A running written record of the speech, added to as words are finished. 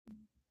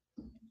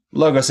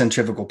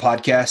Logocentrifugal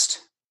podcast.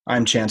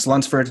 I'm Chance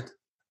Lunsford.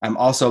 I'm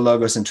also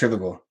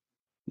logocentrifugal.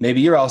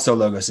 Maybe you're also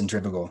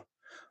logocentrifugal.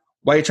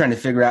 While you're trying to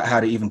figure out how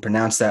to even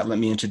pronounce that, let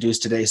me introduce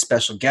today's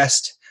special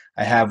guest.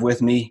 I have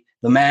with me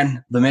the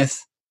man, the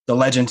myth, the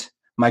legend,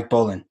 Mike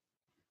Bolin.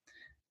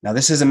 Now,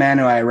 this is a man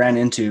who I ran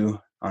into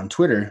on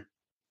Twitter,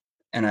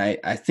 and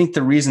I think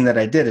the reason that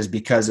I did is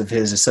because of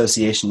his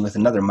association with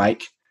another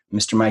Mike,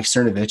 Mr. Mike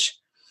Cernovich.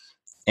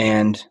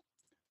 And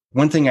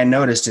one thing I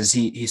noticed is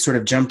he sort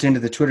of jumped into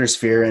the Twitter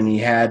sphere, and he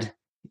had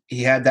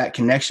that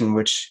connection,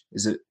 which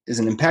is an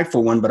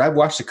impactful one. But I've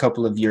watched a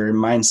couple of your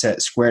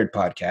Mindset Squared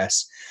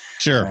podcasts.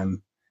 Sure.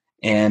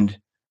 And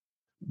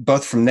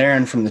both from there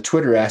and from the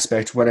Twitter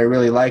aspect, what I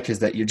really like is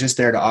that you're just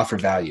there to offer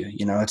value.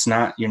 You know,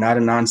 you're not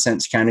a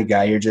nonsense kind of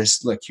guy. You're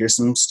just, look, here's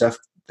some stuff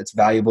that's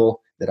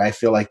valuable that I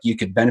feel like you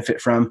could benefit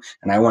from,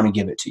 and I want to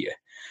give it to you.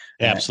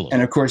 Absolutely.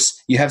 And of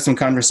course, you have some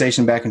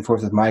conversation back and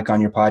forth with Mike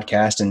on your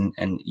podcast,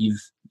 and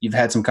you've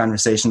had some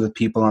conversations with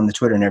people on the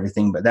Twitter and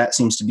everything, but that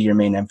seems to be your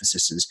main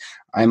emphasis is,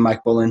 I'm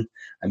Mike Bolin.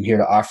 I'm here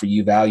to offer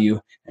you value,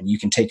 and you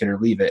can take it or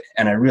leave it.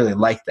 And I really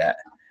like that.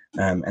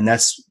 And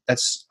that's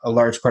a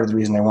large part of the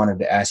reason I wanted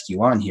to ask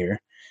you on here.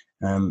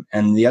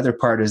 And the other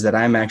part is that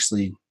I'm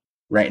actually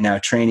right now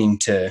training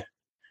to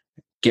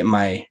get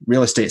my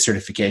real estate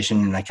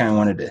certification, and I kind of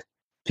wanted to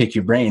pick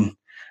your brain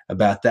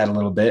about that a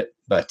little bit.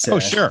 But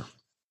sure.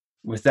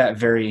 With that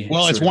very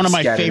well, it's one of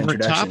my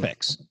favorite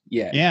topics.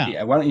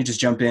 Yeah. Why don't you just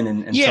jump in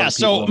and yeah.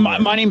 So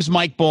my name's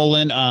Mike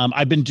Bolin.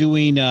 I've been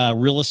doing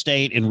real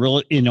estate in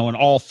in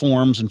all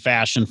forms and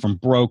fashion, from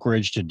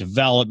brokerage to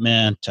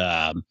development,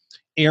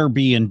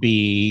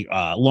 Airbnb,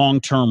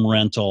 long-term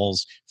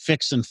rentals,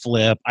 fix and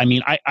flip. I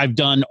mean, I've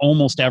done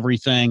almost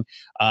everything,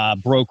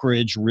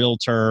 brokerage,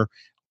 realtor,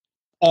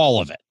 all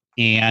of it.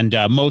 And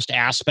most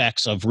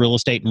aspects of real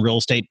estate and real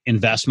estate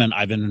investment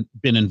I've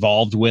been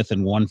involved with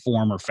in one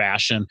form or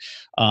fashion.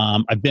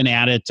 I've been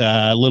at it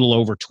a little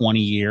over 20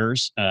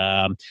 years,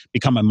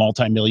 become a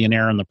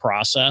multimillionaire in the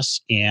process.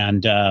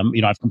 And,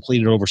 I've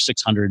completed over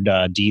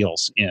 600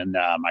 deals in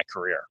my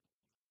career.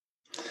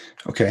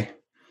 Okay.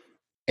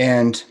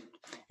 And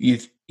you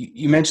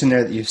mentioned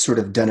there that you've sort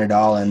of done it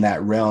all in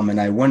that realm.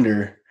 And I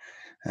wonder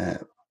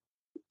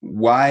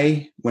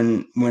why,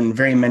 when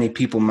very many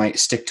people might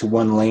stick to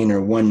one lane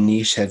or one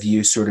niche, have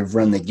you sort of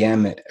run the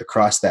gamut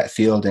across that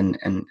field?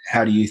 And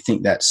how do you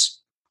think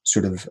that's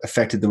sort of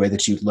affected the way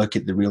that you look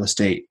at the real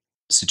estate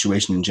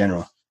situation in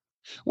general?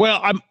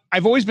 Well,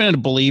 I've always been a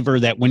believer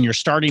that when you're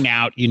starting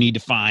out, you need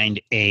to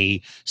find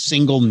a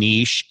single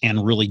niche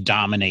and really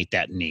dominate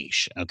that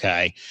niche.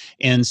 Okay.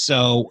 And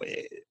so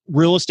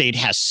real estate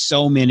has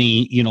so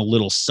many,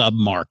 little sub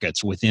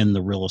markets within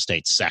the real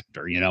estate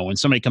sector. When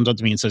somebody comes up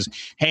to me and says,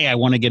 "Hey, I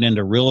want to get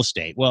into real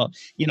estate." Well,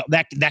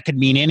 that could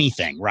mean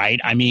anything, right?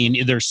 I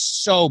mean, there's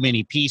so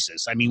many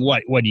pieces. I mean,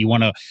 what do you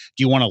want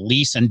to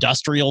lease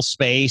industrial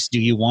space? Do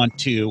you want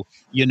to,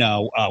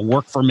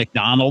 work for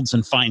McDonald's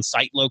and find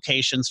site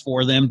locations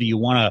for them? Do you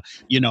want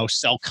to,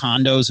 sell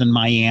condos in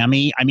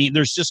Miami? I mean,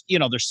 there's just,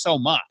 there's so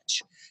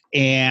much.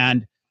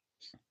 And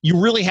you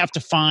really have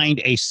to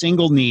find a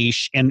single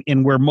niche, and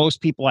where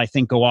most people, I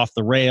think, go off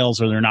the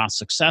rails or they're not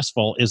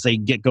successful is they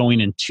get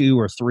going in 2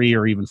 or 3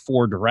 or even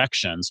 4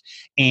 directions,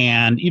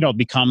 and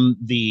become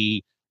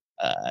the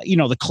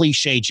the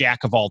cliche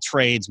jack of all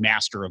trades,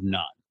 master of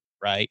none,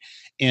 right?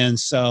 And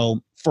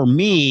so for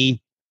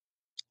me,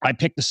 I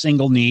picked a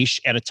single niche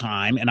at a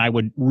time, and I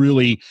would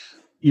really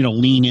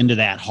lean into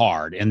that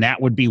hard. And that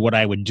would be what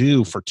I would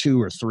do for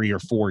 2 or 3 or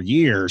 4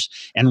 years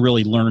and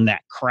really learn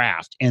that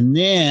craft. And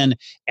then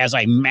as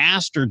I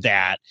mastered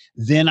that,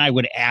 then I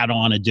would add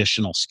on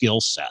additional skill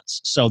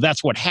sets. So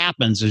that's what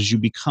happens is you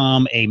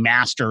become a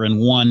master in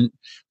one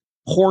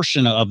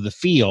portion of the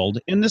field.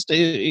 And this,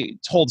 it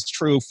holds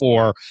true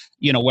for,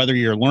 whether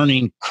you're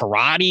learning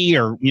karate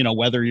or,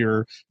 whether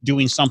you're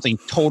doing something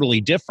totally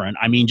different.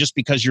 I mean, just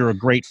because you're a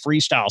great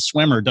freestyle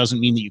swimmer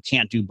doesn't mean that you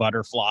can't do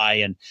butterfly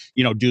and,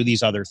 do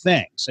these other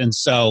things. And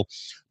so,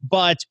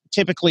 but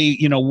typically,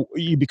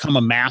 you become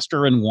a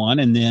master in one,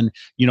 and then,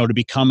 to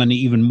become an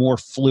even more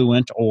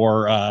fluent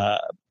or, I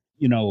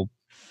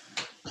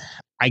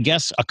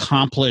guess,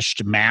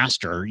 accomplished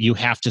master, you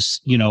have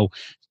to,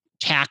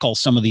 tackle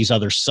some of these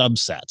other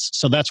subsets.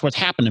 So that's what's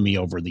happened to me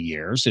over the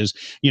years is,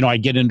 I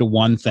get into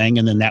one thing,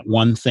 and then that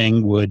one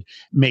thing would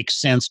make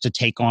sense to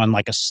take on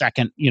like a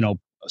second,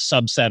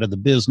 subset of the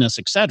business,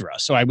 et cetera.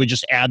 So I would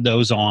just add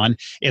those on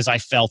as I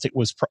felt it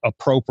was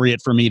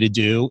appropriate for me to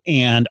do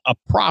and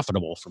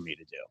profitable for me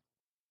to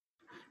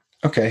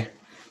do. Okay.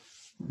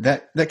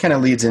 That kind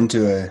of leads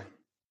into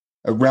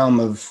a realm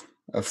of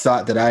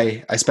thought that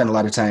I spend a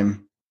lot of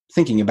time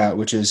thinking about,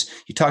 which is,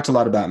 you talked a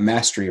lot about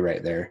mastery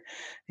right there.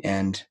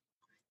 And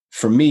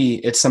for me,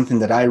 it's something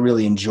that I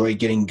really enjoy,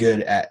 getting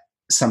good at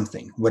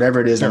something, whatever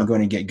it is. Sure. I'm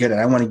going to get good at.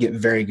 I want to get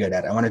very good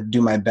at it. I want to do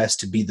my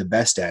best to be the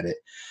best at it.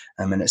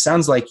 And it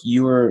sounds like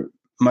you were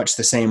much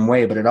the same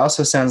way, but it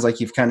also sounds like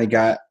you've kind of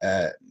got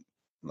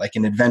like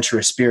an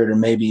adventurous spirit, or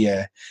maybe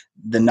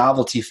the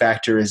novelty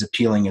factor is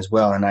appealing as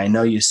well. And I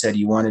know you said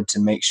you wanted to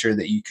make sure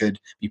that you could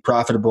be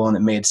profitable and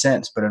it made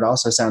sense, but it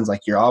also sounds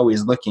like you're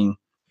always looking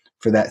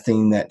for that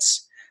thing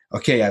that's,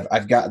 okay,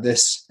 I've got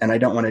this and I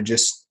don't want to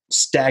just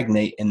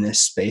stagnate in this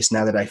space.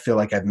 Now that I feel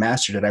like I've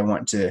mastered it, I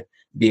want to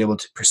be able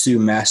to pursue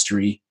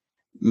mastery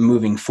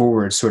moving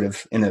forward, sort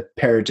of in a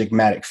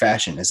paradigmatic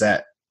fashion. Is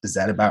that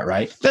about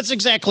right? That's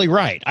exactly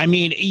right. I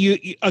mean,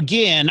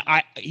 in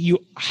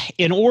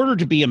order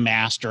to be a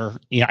master,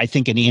 I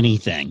think in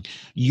anything,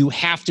 you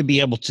have to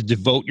be able to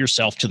devote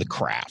yourself to the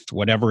craft,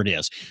 whatever it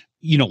is,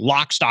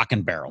 lock, stock,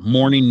 and barrel,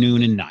 morning,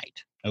 noon, and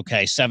night.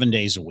 Okay. 7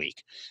 days a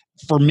week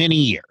for many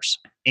years.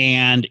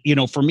 And,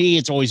 for me,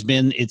 it's always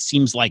been, it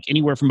seems like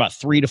anywhere from about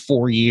 3 to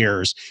 4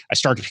 years, I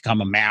start to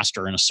become a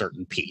master in a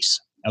certain piece.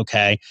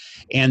 Okay.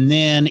 And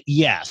then,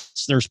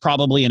 yes, there's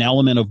probably an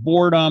element of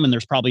boredom, and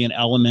there's probably an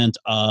element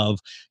of,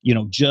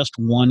 just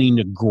wanting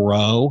to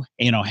grow,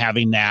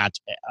 having that,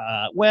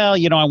 I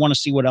want to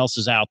see what else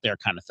is out there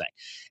kind of thing.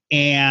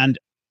 And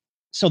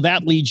so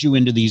that leads you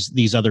into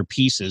these other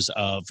pieces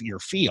of your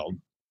field.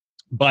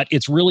 But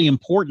it's really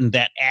important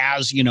that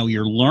as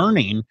you're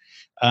learning,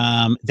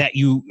 that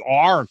you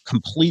are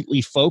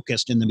completely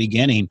focused in the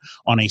beginning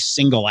on a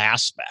single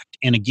aspect.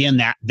 And again,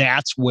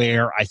 that's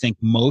where I think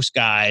most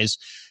guys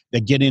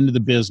that get into the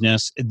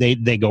business,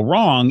 they go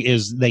wrong,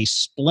 is they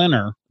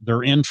splinter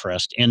their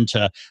interest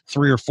into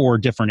 3 or 4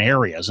 different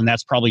areas. And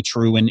that's probably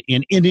true in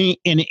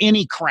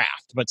any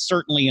craft, but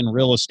certainly in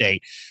real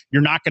estate.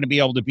 You're not going to be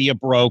able to be a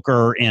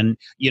broker and,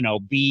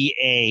 be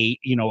a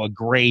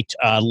great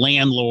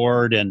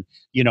landlord and,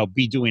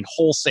 be doing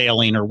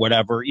wholesaling or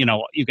whatever.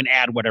 You can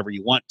add whatever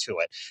you want to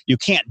it. You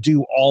can't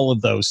do all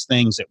of those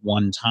things at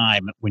one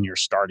time when you're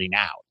starting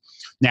out.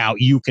 Now,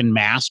 you can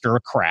master a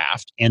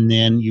craft, and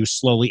then you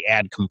slowly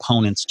add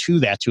components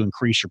to that to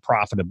increase your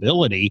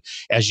profitability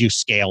as you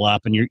scale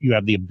up, and you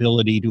have the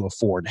ability to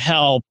afford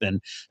help and,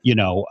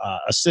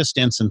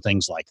 assistance and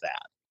things like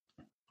that.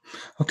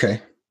 Okay.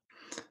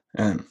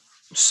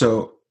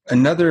 So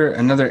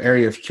another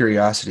area of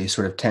curiosity,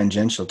 sort of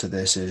tangential to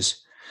this,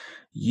 is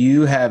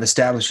you have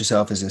established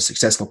yourself as a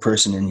successful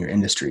person in your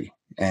industry,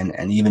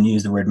 and even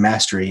use the word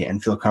mastery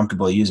and feel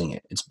comfortable using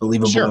it. It's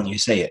believable Sure. when you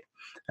say it.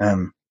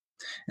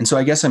 And so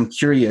I guess I'm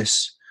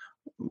curious,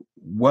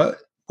 what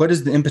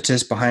is the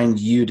impetus behind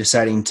you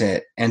deciding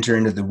to enter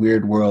into the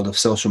weird world of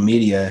social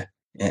media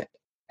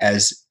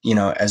as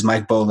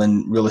Mike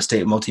Boland, real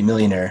estate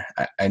multimillionaire?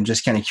 I'm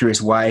just kind of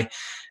curious why,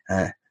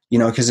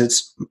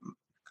 because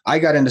I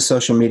got into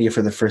social media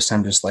for the first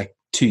time just like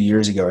 2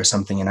 years ago or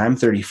something, and I'm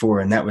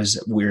 34, and that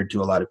was weird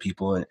to a lot of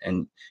people.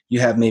 And you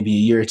have maybe a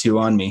year or two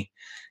on me.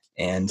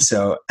 And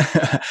so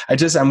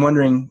I'm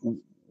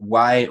wondering,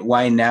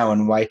 why now,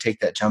 and why take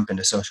that jump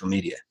into social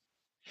media?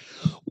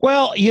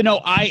 Well,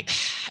 I've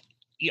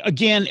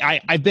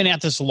been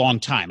at this a long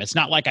time. It's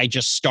not like I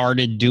just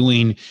started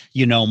doing,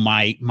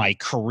 my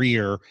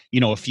career,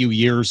 a few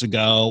years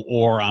ago,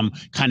 or I'm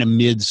kind of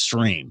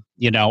midstream.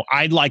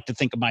 I'd like to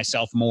think of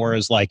myself more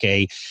as like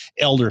a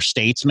elder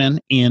statesman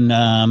in,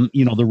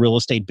 the real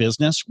estate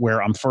business,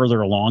 where I'm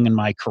further along in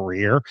my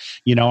career.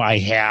 I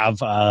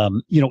have,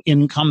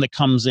 income that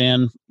comes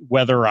in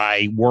whether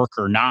I work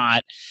or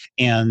not.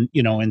 And,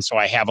 and so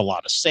I have a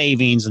lot of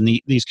savings and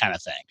these kind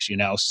of things,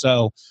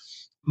 so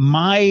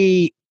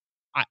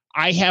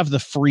I have the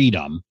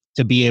freedom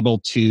to be able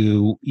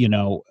to,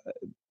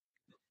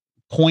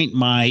 point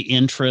my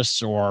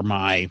interests or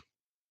my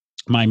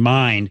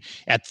mind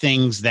at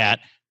things that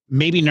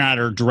maybe not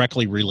are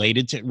directly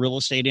related to real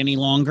estate any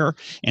longer.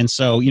 And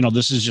so,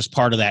 this is just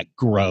part of that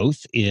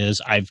growth. Is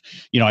I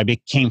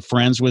became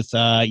friends with,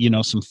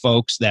 some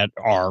folks that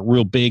are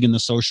real big in the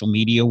social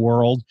media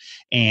world,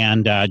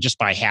 and just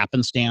by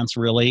happenstance,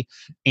 really.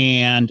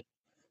 And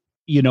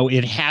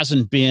it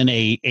hasn't been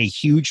a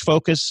huge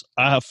focus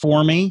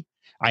for me.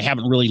 I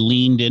haven't really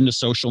leaned into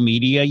social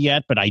media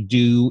yet, but I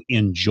do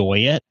enjoy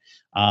it.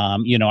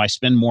 I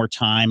spend more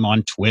time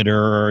on Twitter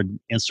or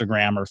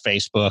Instagram or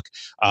Facebook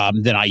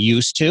than I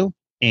used to.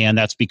 And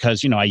that's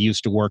because, I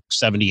used to work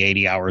 70,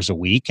 80 hours a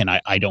week, and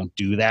I don't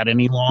do that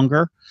any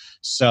longer.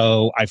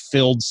 So I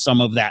filled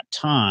some of that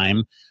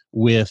time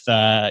with,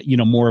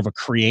 more of a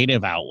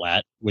creative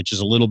outlet, which is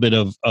a little bit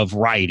of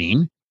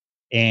writing.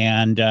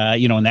 And,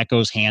 and that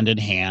goes hand in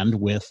hand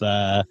with,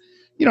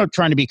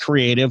 trying to be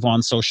creative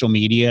on social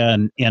media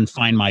and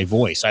find my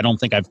voice. I don't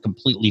think I've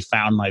completely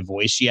found my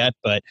voice yet,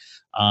 but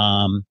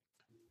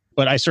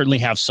I certainly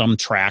have some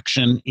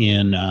traction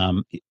in,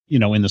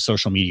 in the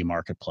social media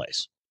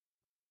marketplace.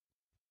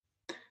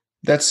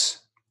 That's,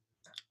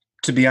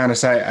 to be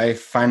honest, I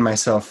find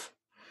myself,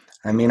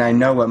 I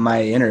know what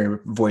my inner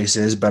voice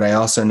is, but I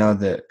also know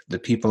that the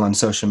people on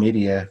social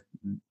media,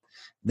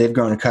 they've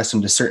grown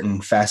accustomed to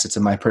certain facets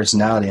of my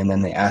personality, and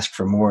then they ask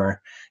for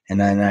more.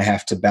 And then I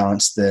have to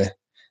balance the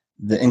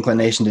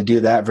inclination to do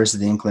that versus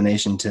the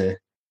inclination to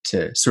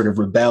sort of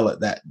rebel at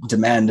that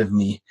demand of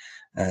me.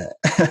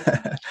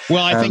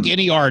 Well, I think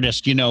any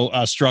artist,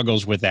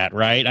 struggles with that,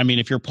 right? I mean,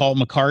 if you're Paul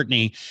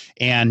McCartney,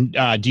 and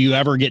do you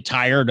ever get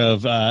tired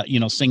of,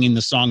 singing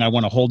the song "I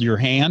Want to Hold Your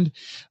Hand"?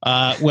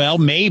 Well,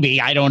 maybe,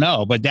 I don't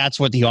know, but that's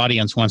what the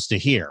audience wants to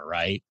hear,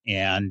 right?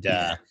 And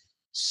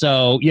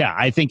so, yeah,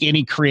 I think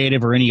any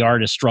creative or any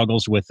artist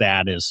struggles with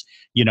that. Is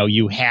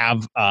you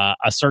have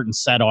a certain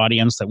set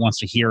audience that wants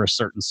to hear a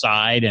certain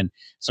side, and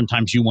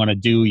sometimes you want to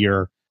do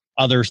your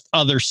other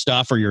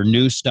stuff or your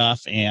new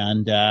stuff,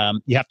 and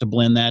you have to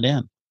blend that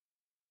in.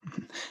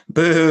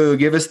 Boo,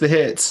 give us the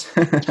hits.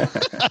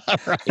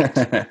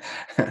 Right.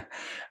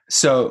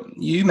 So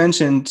you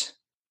mentioned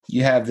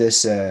you have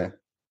this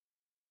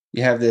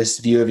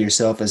view of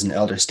yourself as an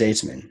elder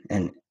statesman,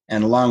 and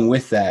along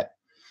with that,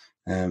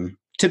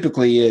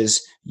 typically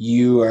is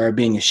you are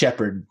being a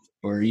shepherd,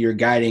 or you're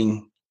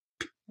guiding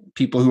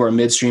people who are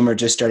midstream or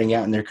just starting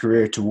out in their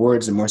career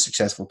towards a more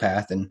successful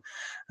path. And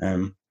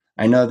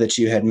I know that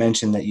you had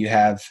mentioned that you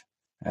have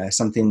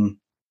something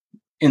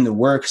in the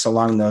works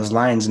along those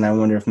lines, and I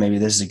wonder if maybe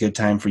this is a good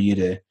time for you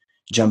to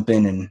jump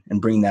in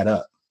and bring that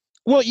up.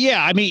 Well,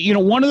 yeah. I mean,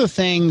 one of the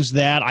things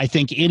that I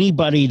think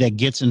anybody that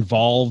gets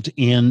involved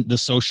in the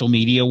social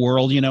media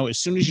world, as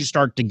soon as you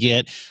start to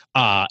get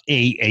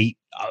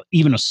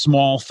even a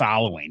small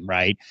following,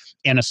 right,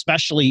 and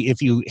especially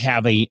if you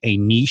have a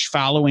niche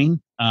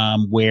following,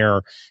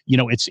 where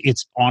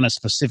it's on a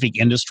specific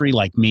industry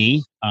like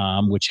me,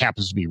 which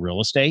happens to be real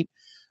estate,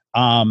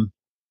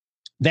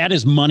 that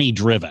is money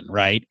driven,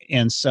 right?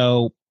 And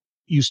so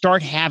you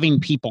start having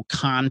people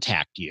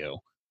contact you,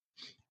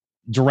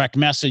 direct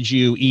message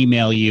you,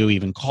 email you,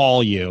 even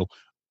call you.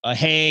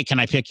 Hey, can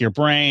I pick your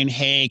brain?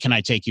 Hey, can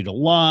I take you to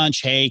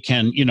lunch? Hey,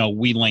 can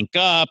we link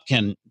up?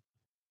 Can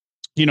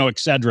et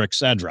cetera, et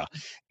cetera.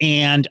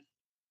 And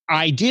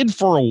I did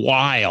for a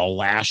while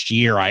last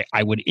year. I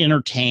would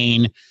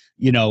entertain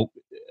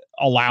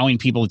allowing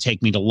people to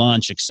take me to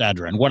lunch, et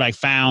cetera. And what I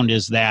found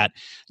is that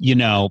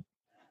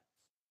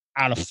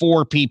out of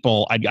 4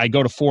 people, I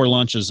go to 4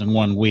 lunches in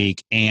 1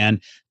 week,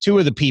 and 2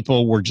 of the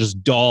people were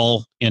just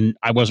dull, and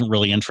I wasn't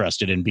really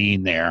interested in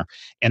being there.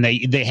 And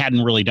they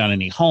hadn't really done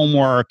any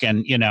homework,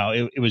 and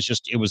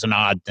it was an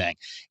odd thing.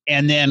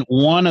 And then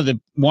one of the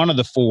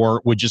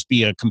 4 would just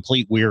be a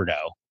complete weirdo,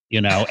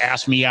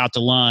 ask me out to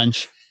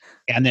lunch,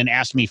 and then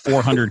ask me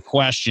 400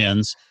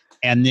 questions,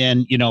 and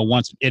then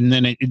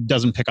it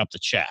doesn't pick up the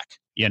check,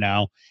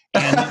 and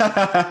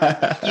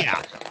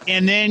yeah.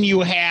 And then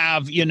you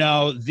have,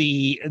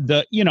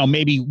 the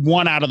maybe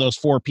 1 out of those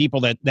 4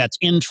 people that's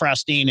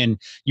interesting and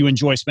you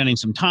enjoy spending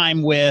some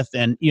time with,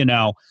 and,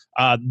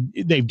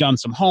 they've done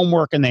some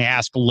homework and they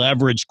ask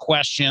leverage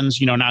questions,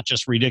 not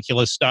just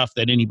ridiculous stuff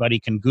that anybody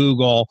can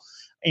Google.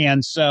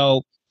 And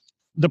so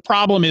the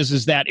problem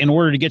is that in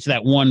order to get to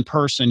that one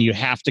person, you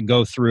have to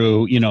go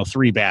through,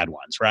 3 bad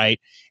ones, right?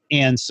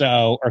 And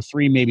so, or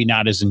 3 maybe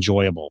not as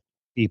enjoyable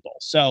people.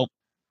 So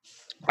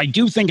I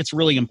do think it's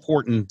really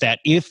important that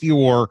if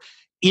you're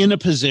in a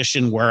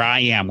position where I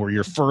am, where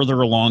you're further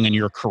along in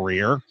your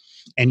career,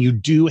 and you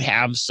do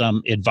have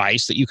some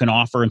advice that you can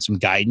offer and some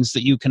guidance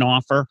that you can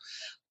offer,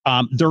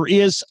 there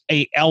is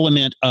a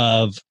element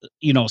of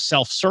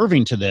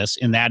self-serving to this,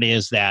 and that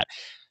is that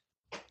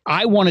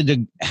I want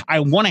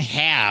to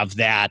have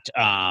that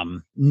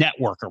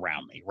network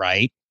around me,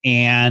 right?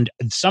 And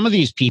some of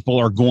these people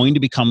are going to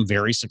become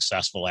very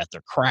successful at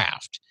their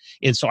craft.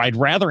 And so I'd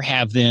rather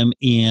have them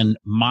in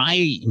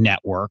my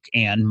network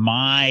and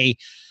my,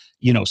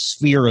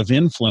 sphere of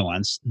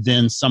influence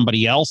than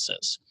somebody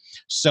else's.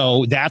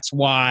 So that's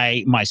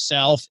why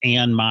myself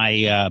and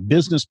my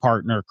business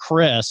partner,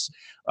 Chris,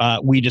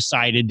 we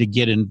decided to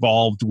get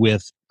involved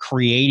with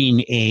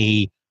creating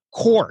a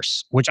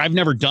course, which I've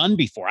never done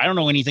before. I don't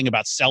know anything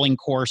about selling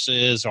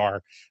courses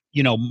or,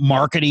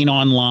 marketing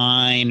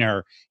online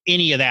or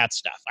any of that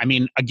stuff. I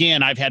mean,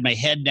 again, I've had my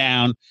head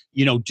down,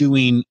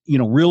 doing,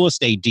 real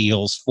estate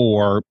deals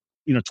for,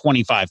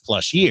 25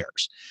 plus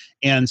years.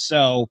 And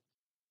so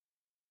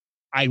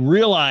I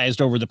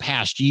realized over the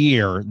past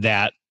year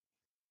that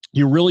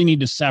you really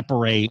need to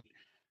separate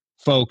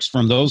folks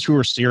from those who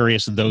are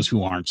serious and those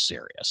who aren't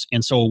serious.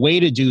 And so a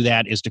way to do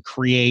that is to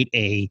create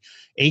a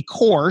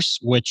course,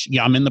 which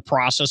I'm in the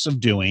process of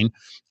doing.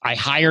 I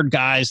hired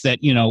guys that,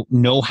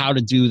 know how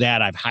to do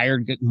that. I've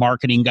hired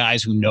marketing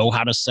guys who know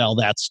how to sell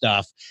that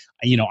stuff.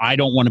 I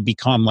don't want to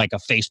become like a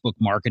Facebook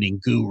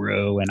marketing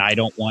guru, and I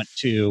don't want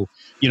to,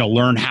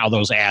 learn how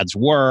those ads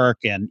work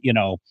and,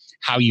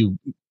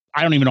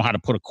 I don't even know how to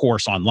put a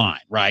course online,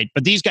 right?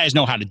 But these guys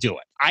know how to do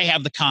it. I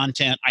have the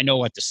content. I know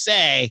what to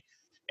say,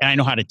 and I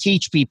know how to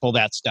teach people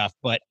that stuff.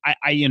 But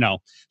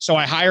so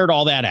I hired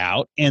all that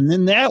out. And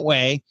then that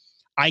way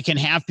I can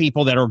have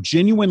people that are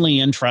genuinely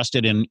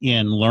interested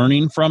in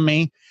learning from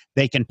me.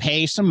 They can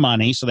pay some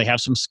money, so they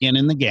have some skin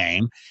in the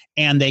game,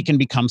 and they can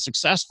become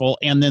successful.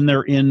 And then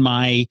they're in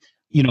my,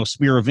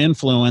 sphere of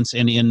influence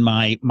and in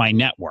my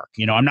network.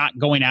 I'm not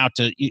going out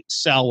to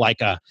sell like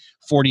a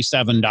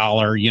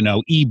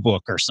 $47,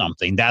 ebook or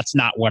something. That's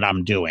not what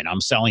I'm doing.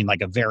 I'm selling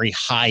like a very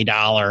high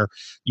dollar,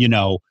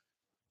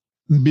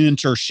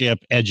 mentorship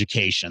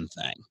education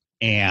thing.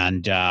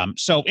 And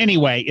so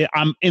anyway,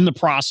 I'm in the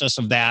process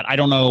of that. I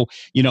don't know,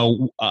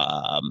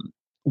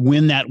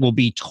 when that will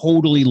be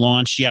totally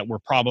launched yet. We're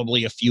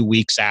probably a few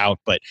weeks out,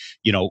 but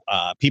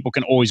people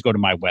can always go to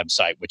my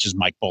website, which is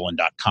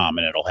mikebullen.com,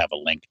 and it'll have a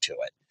link to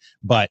it.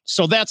 But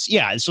so that's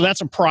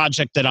a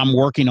project that I'm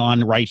working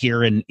on right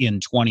here in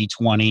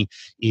 2020,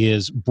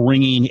 is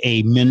bringing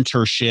a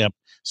mentorship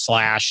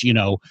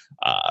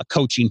 /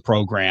 coaching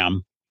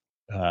program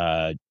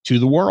to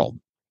the world.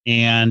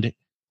 And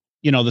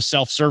the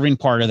self-serving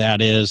part of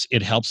that is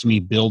it helps me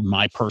build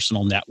my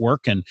personal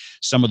network, and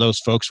some of those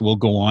folks will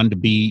go on to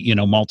be,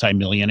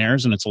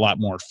 multimillionaires. And it's a lot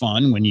more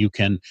fun when you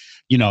can,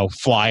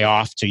 fly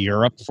off to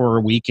Europe for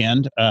a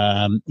weekend,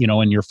 and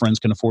your friends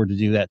can afford to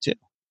do that too.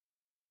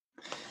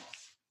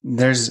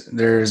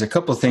 There's a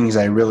couple things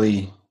I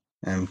really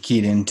am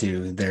keyed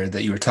into there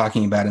that you were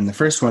talking about. And the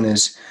first one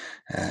is,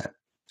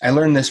 I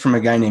learned this from a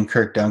guy named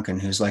Kirk Duncan,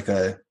 who's like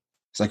a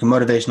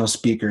motivational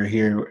speaker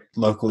here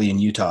locally in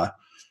Utah.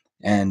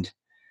 And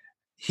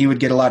he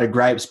would get a lot of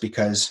gripes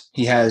because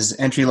he has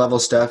entry-level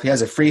stuff. He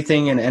has a free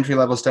thing and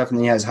entry-level stuff, and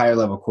then he has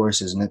higher-level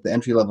courses. And at the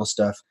entry-level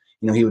stuff,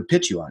 he would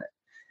pitch you on it.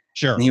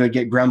 Sure. And he would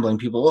get grumbling.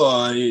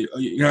 People,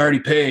 you're already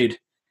paid.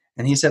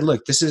 And he said,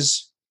 look,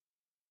 this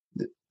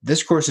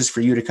course is for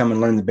you to come and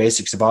learn the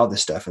basics of all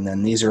this stuff. And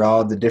then these are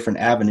all the different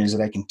avenues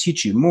that I can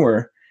teach you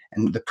more.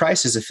 And the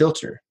price is a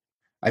filter.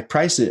 I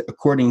price it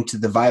according to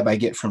the vibe I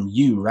get from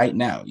you right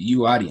now,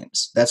 you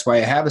audience. That's why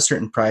I have a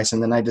certain price,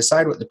 and then I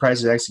decide what the price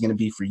is actually going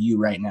to be for you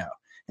right now,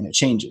 and it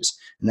changes.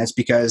 And that's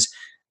because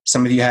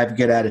some of you have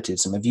good attitude,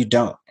 some of you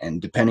don't.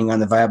 And depending on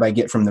the vibe I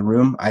get from the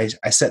room, I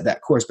set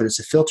that course, but it's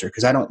a filter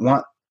because I don't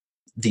want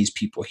these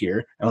people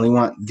here. I only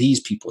want these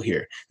people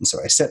here. And so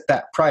I set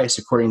that price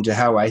according to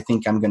how I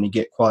think I'm going to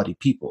get quality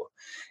people.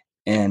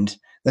 And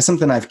that's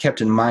something I've kept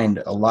in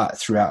mind a lot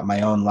throughout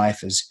my own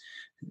life is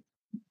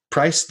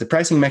the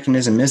pricing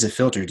mechanism is a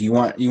filter. Do you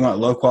want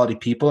low quality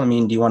people? I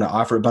mean, do you want to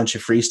offer a bunch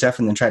of free stuff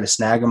and then try to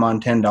snag them on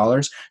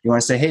 $10? You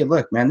want to say, hey,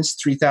 look, man, this is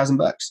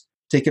 $3,000.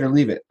 Take it or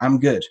leave it. I'm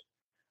good.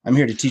 I'm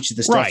here to teach you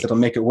the stuff that'll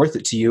make it worth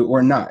it to you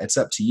or not. It's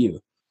up to you.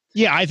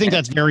 Yeah, I think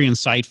that's very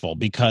insightful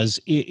because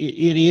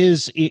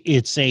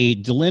it's a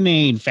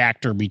delineating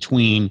factor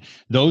between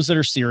those that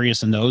are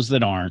serious and those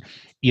that aren't.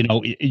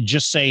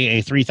 Just say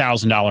a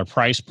 $3,000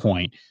 price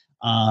point.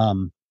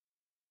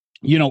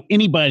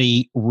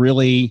 Anybody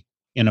really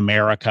in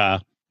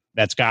America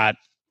that's got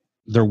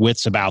their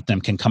wits about them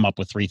can come up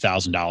with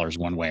 $3,000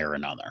 one way or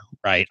another,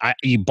 right?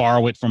 You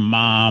borrow it from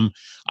mom,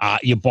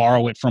 you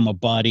borrow it from a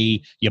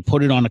buddy, you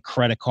put it on a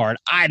credit card.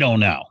 I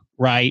don't know,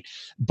 right?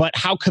 But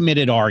how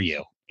committed are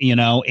you?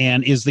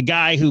 And is the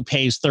guy who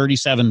pays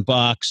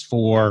 $37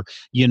 for,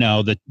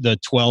 the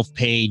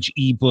 12-page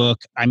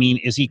ebook, I mean,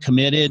 is he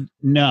committed?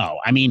 No.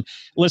 I mean,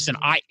 listen,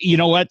 you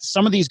know what?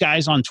 Some of these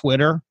guys on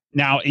Twitter,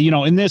 now,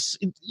 in this,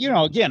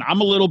 again, I'm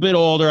a little bit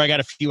older. I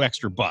got a few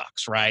extra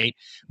bucks, right?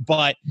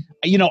 But,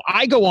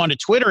 I go on to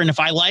Twitter, and if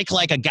I like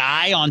a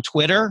guy on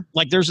Twitter,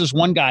 like there's this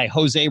one guy,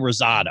 Jose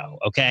Rosado,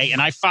 okay?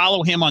 And I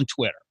follow him on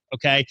Twitter,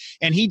 okay?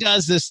 And he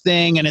does this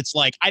thing, and it's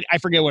like, I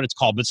forget what it's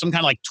called, but some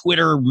kind of like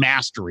Twitter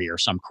mastery or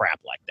some crap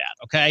like that,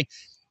 okay?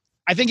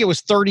 I think it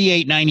was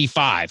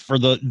 $38.95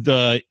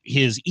 for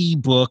his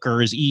ebook or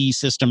his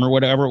e-system or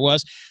whatever it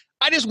was.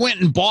 I just went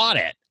and bought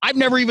it. I've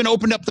never even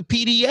opened up the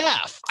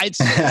PDF.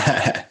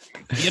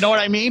 You know what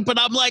I mean? But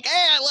I'm like,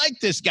 hey, I like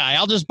this guy.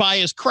 I'll just buy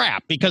his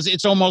crap because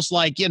it's almost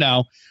like,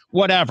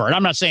 whatever. And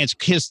I'm not saying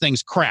his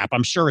thing's crap.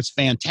 I'm sure it's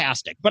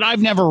fantastic, but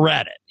I've never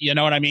read it. You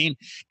know what I mean?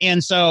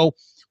 And so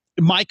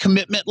my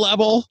commitment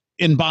level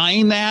in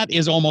buying that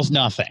is almost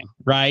nothing,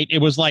 right? It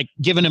was like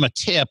giving him a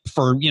tip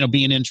for,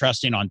 being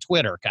interesting on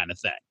Twitter kind of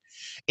thing.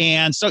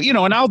 And so,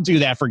 and I'll do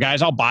that for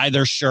guys. I'll buy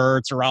their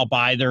shirts or I'll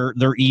buy their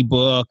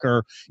ebook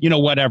or,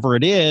 whatever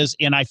it is.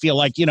 And I feel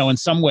like, in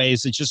some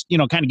ways it's just,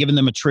 kind of giving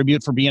them a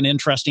tribute for being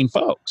interesting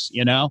folks,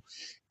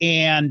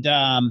 and,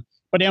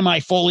 but am I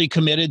fully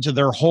committed to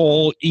their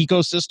whole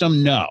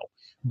ecosystem? No.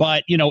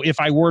 But, if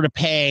I were to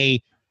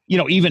pay,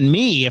 even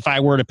me, if I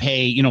were to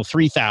pay,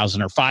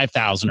 $3,000 or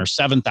 $5,000 or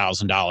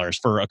 $7,000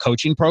 for a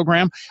coaching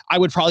program, I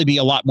would probably be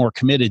a lot more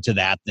committed to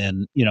that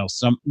than,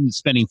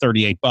 spending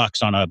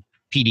 $38 on a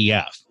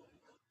PDF.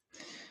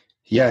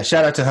 Yeah,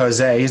 shout out to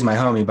Jose. He's my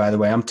homie, by the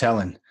way. I'm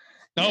telling.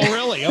 Oh,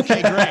 really?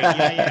 Okay, great.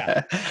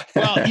 Yeah.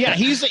 Well, yeah,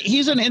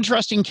 he's an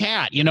interesting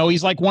cat.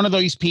 He's like one of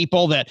those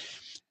people that,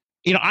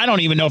 I don't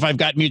even know if I've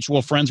got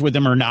mutual friends with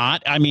him or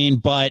not. I mean,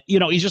 but,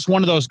 he's just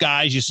one of those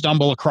guys you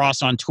stumble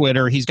across on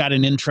Twitter. He's got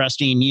an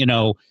interesting,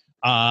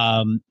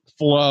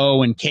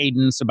 flow and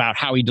cadence about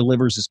how he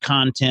delivers his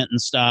content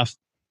and stuff.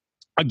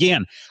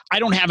 Again, I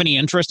don't have any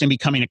interest in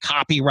becoming a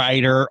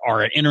copywriter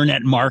or an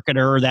internet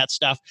marketer or that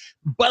stuff,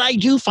 but I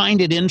do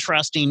find it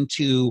interesting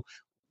to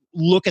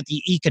look at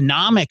the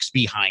economics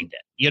behind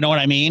it. You know what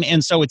I mean?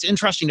 And so it's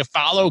interesting to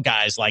follow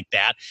guys like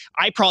that.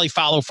 I probably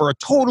follow for a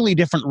totally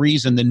different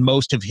reason than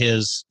most of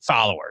his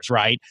followers,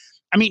 right?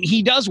 I mean,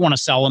 he does want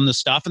to sell them the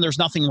stuff, and there's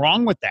nothing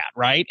wrong with that,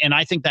 right? And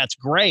I think that's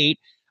great.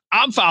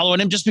 I'm following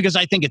him just because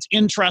I think it's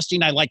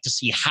interesting. I like to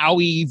see how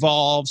he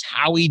evolves,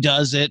 how he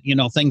does it,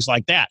 things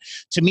like that.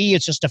 To me,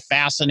 it's just a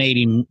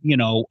fascinating,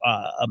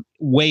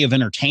 way of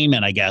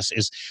entertainment, I guess.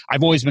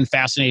 I've always been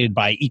fascinated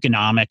by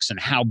economics and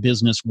how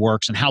business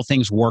works and how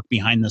things work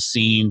behind the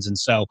scenes. And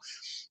so,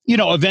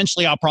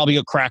 eventually I'll probably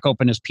go crack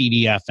open his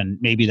PDF and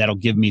maybe that'll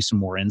give me some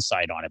more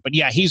insight on it. But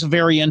yeah, he's a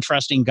very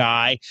interesting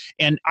guy.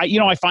 And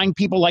I find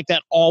people like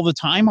that all the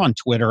time on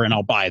Twitter, and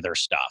I'll buy their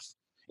stuff.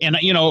 And,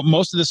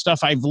 most of the stuff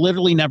I've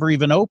literally never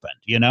even opened.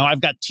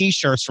 I've got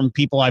T-shirts from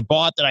people I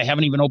bought that I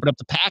haven't even opened up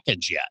the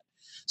package yet.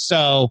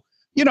 So,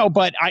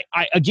 but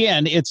I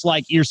again, it's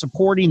like you're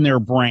supporting their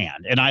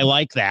brand. And I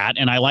like that.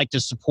 And I like to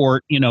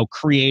support,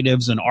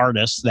 creatives and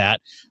artists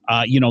that,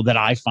 that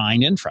I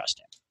find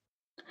interesting.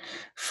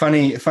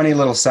 Funny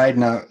little side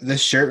note.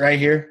 This shirt right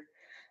here,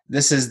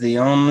 this is the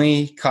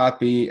only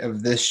copy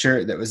of this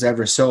shirt that was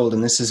ever sold.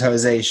 And this is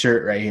Jose's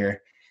shirt right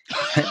here.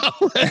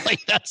 Really?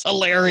 That's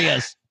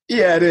hilarious.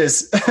 Yeah, it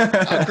is.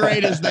 How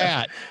great is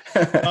that?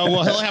 Oh,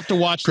 well, he'll have to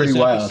watch this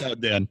episode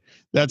then.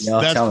 That's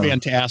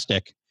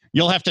fantastic.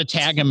 You'll have to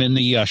tag him in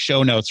the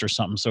show notes or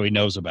something so he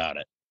knows about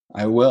it.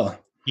 I will.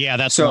 Yeah,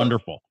 that's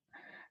wonderful.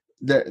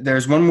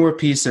 There's one more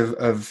piece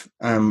of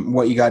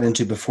what you got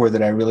into before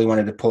that I really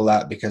wanted to pull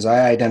out, because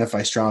I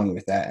identify strongly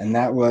with that. And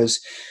that was,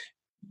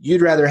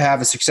 you'd rather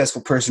have a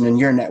successful person in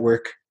your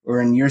network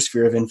or in your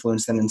sphere of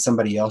influence than in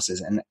somebody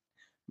else's. And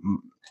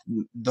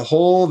the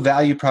whole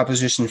value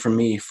proposition for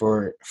me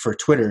for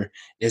Twitter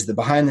is the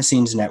behind the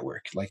scenes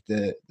network. Like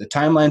the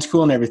timeline's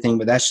cool and everything,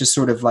 but that's just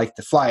sort of like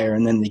the flyer.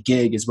 And then the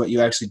gig is what you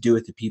actually do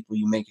with the people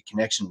you make a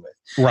connection with.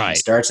 Right. It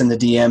starts in the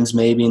DMs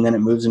maybe, and then it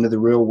moves into the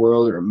real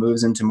world, or it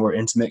moves into more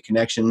intimate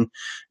connection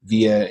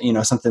via,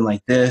 something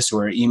like this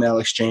or email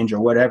exchange or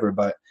whatever.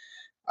 But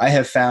I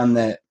have found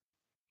that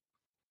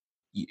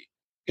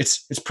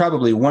it's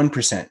probably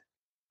 1%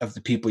 of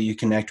the people you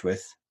connect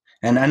with.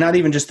 And not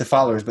even just the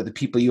followers, but the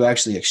people you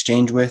actually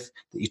exchange with,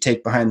 that you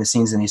take behind the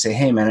scenes and you say,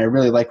 hey, man, I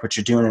really like what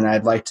you're doing and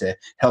I'd like to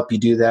help you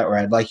do that, or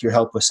I'd like your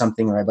help with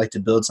something, or I'd like to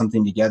build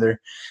something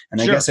together.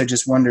 And I guess I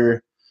just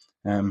wonder,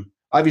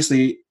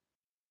 obviously,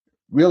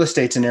 real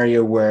estate's an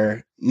area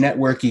where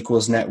network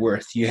equals net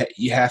worth. You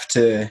have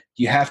to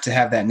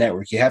have that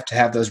network. You have to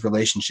have those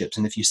relationships.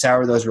 And if you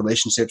sour those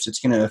relationships, it's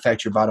going to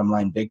affect your bottom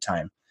line big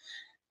time.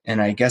 And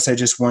I guess I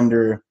just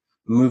wonder,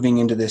 moving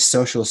into this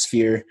social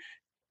sphere,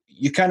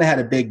 you kind of had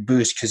a big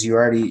boost because you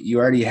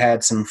already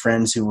had some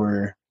friends who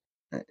were,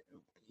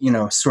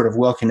 sort of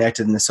well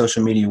connected in the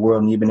social media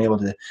world, and you've been able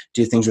to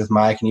do things with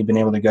Mike, and you've been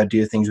able to go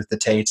do things with the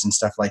Tates and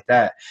stuff like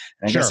that.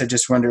 And I guess I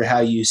just wonder how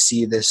you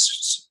see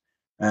this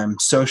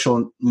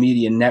social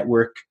media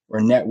network or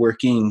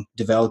networking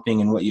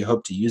developing, and what you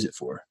hope to use it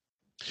for.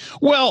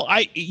 Well,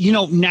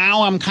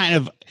 now I'm kind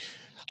of,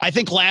 I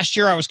think last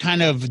year I was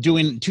kind of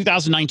doing,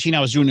 2019,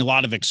 I was doing a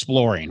lot of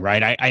exploring,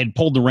 right? I had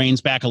pulled the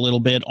reins back a little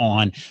bit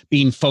on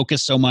being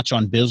focused so much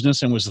on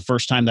business, and was the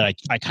first time that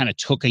I kind of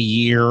took a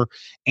year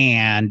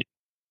and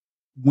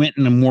went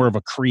in a more of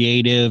a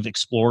creative,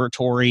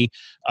 exploratory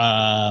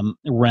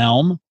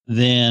realm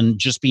than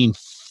just being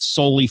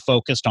solely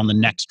focused on the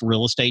next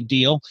real estate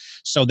deal.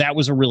 So that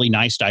was a really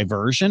nice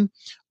diversion.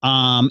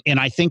 And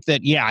I think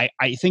that,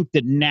 I think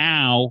that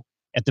now,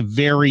 at the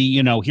very,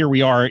 here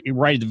we are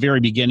right at the very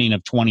beginning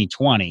of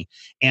 2020.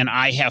 And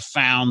I have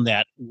found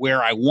that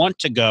where I want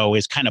to go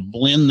is kind of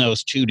blend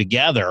those two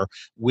together,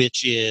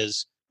 which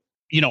is,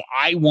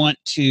 I want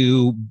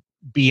to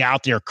be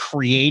out there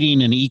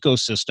creating an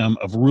ecosystem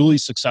of really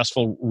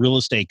successful real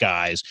estate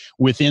guys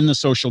within the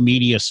social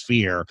media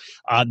sphere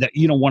that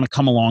want to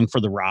come along for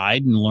the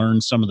ride and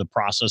learn some of the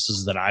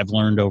processes that I've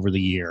learned over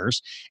the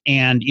years,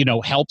 and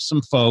help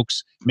some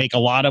folks make a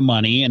lot of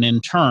money, and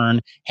in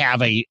turn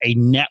have a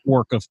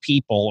network of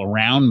people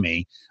around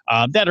me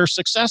that are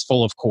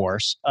successful, of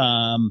course,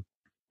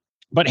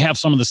 but have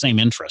some of the same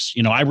interests.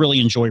 I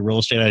really enjoy real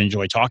estate. I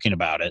enjoy talking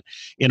about it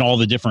in all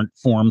the different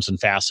forms and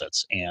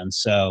facets. And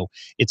so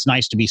it's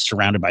nice to be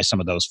surrounded by some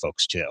of those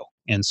folks too.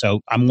 And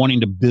so I'm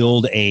wanting to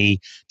build a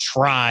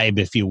tribe,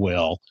 if you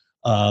will,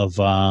 of,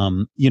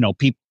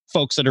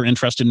 folks that are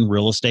interested in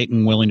real estate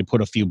and willing to put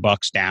a few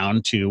bucks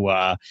down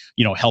to,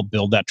 help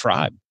build that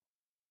tribe.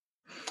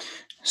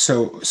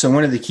 So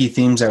one of the key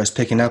themes I was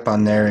picking up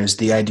on there is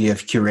the idea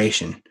of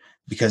curation,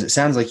 because it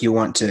sounds like you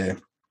want to,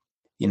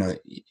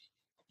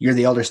 you're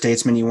the elder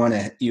statesman.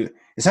 It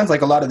sounds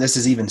like a lot of this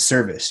is even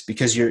service,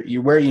 because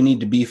you're where you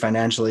need to be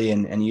financially.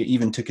 And you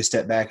even took a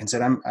step back and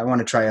said, I want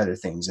to try other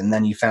things. And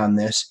then you found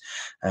this.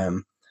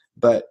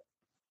 But,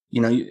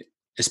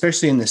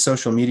 especially in the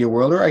social media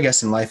world, or I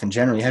guess in life in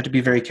general, you have to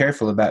be very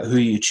careful about who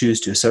you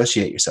choose to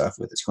associate yourself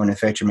with. It's going to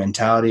affect your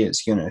mentality.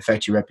 It's going to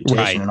affect your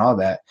reputation and all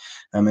that.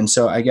 And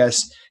so I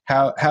guess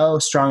how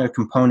strong a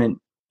component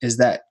is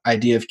that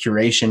idea of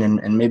curation,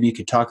 and maybe you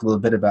could talk a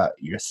little bit about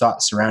your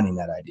thoughts surrounding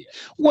that idea.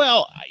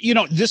 Well,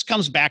 this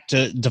comes back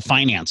to the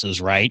finances,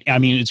 right? I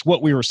mean, it's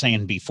what we were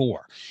saying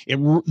before.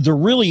 There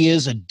really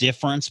is a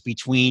difference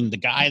between the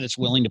guy that's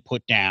willing to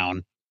put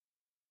down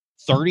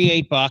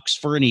 $38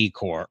 for an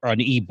e-core or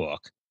an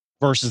ebook,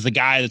 versus the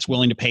guy that's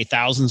willing to pay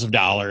thousands of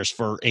dollars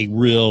for a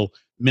real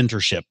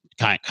mentorship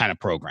kind of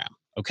program.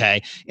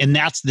 Okay. And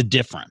that's the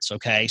difference.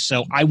 Okay.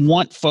 So I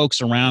want folks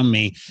around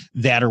me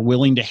that are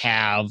willing to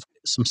have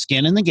some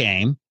skin in the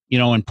game,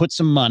 and put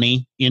some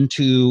money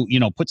into,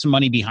 put some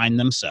money behind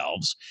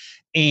themselves,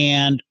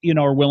 and,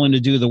 are willing to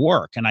do the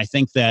work. And I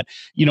think that,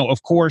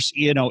 of course,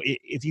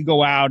 if you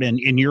go out and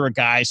you're a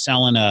guy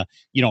selling a,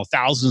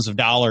 thousands of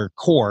dollar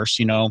course,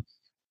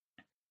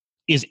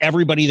 is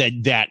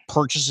everybody that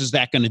purchases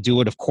that going to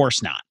do it? Of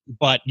course not.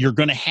 But you're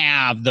going to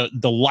have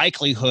the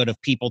likelihood of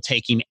people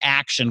taking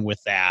action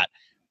with that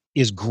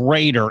is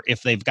greater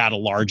if they've got a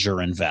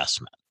larger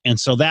investment. And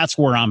so that's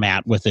where I'm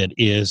at with it.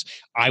 Is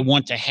I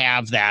want to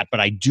have that, but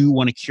I do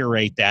want to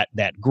curate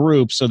that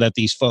group so that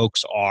these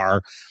folks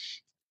are,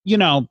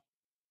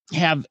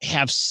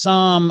 have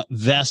some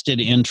vested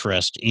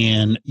interest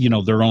in,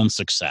 their own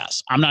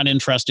success. I'm not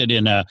interested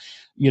in a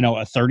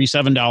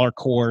 $37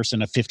 course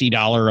and a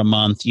 $50 a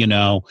month,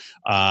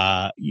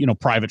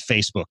 private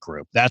Facebook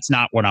group. That's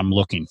not what I'm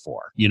looking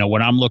for.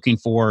 What I'm looking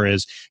for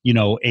is,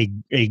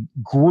 a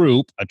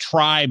group, a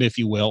tribe, if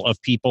you will,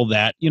 of people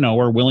that,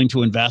 are willing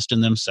to invest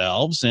in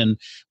themselves and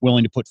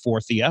willing to put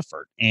forth the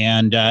effort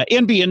and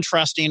be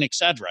interesting, et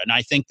cetera. And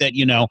I think that,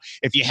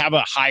 if you have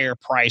a higher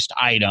priced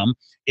item,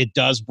 it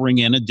does bring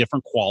in a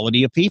different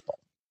quality of people.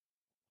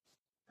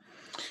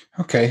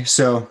 Okay.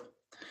 So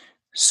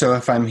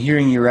if I'm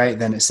hearing you right,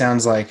 then it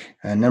sounds like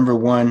number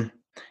one,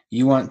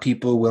 you want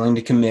people willing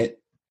to commit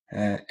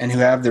and who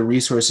have the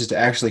resources to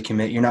actually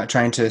commit. You're not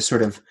trying to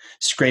sort of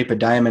scrape a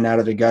diamond out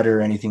of the gutter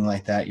or anything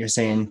like that. You're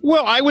saying,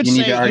 well, I would say,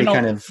 need to already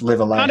kind of live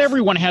a life. Not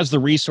everyone has the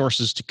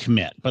resources to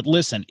commit, but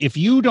listen, if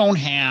you don't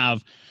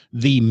have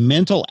the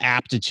mental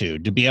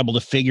aptitude to be able to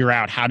figure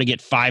out how to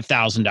get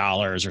 $5,000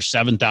 or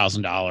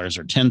 $7,000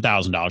 or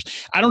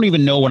 $10,000. I don't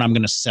even know what I'm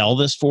going to sell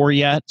this for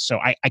yet. So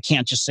I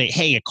can't just say,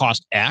 hey, it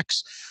cost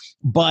X,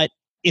 but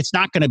it's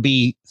not going to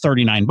be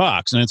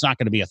 $39 and it's not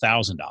going to be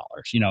 $1,000.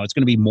 It's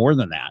going to be more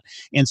than that.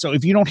 And so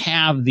if you don't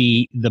have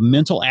the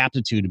mental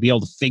aptitude to be able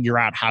to figure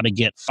out how to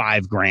get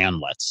 $5,000,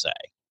 let's say,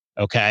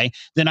 okay,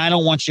 then I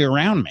don't want you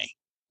around me.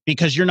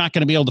 Because you're not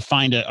going to be able to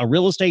find a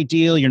real estate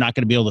deal. You're not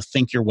going to be able to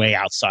think your way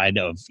outside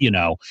of,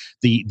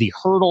 the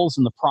hurdles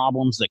and the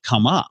problems that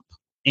come up.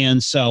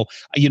 And so,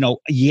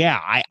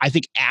 I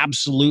think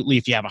absolutely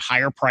if you have a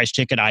higher price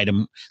ticket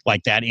item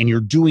like that and you're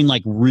doing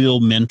like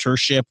real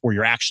mentorship where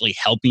you're actually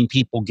helping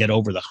people get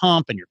over the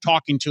hump and you're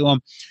talking to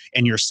them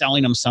and you're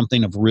selling them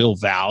something of real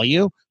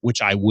value,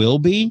 which I will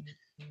be,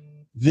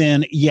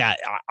 then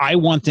I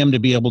want them to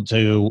be able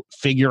to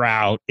figure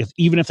out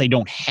even if they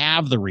don't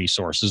have the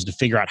resources to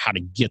figure out how to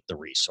get the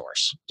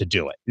resource to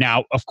do it.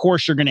 Now, of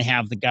course, you're going to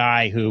have the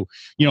guy who,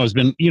 has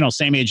been,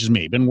 same age as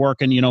me, been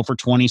working, for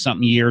 20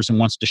 something years and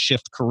wants to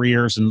shift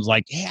careers and is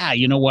like, yeah,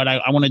 you know what?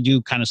 I want to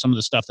do kind of some of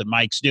the stuff that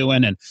Mike's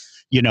doing. And,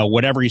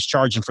 whatever he's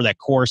charging for that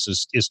course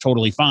is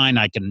totally fine.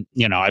 I can,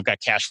 I've got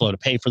cash flow to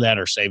pay for that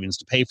or savings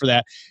to pay for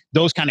that.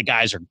 Those kind of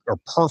guys are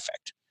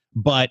perfect.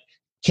 But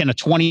can a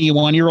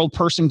 21-year-old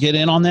person get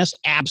in on this?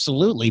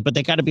 Absolutely. But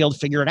they got to be able to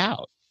figure it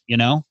out.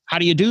 How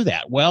do you do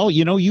that? Well,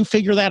 you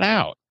figure that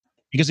out.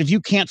 Because if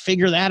you can't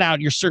figure that out,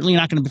 you're certainly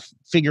not going to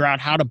figure out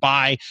how to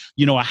buy,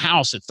 a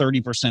house at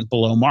 30%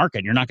 below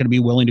market. You're not going to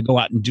be willing to go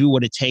out and do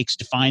what it takes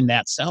to find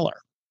that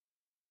seller.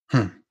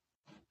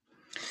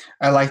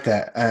 I like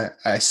that.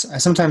 I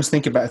sometimes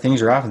think about things,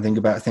 or often think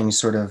about things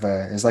sort of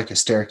as like a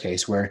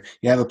staircase where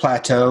you have a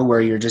plateau where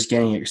you're just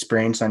getting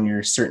experience on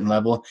your certain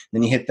level.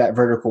 Then you hit that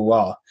vertical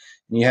wall.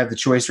 And you have the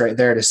choice right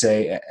there to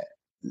say,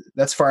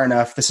 that's far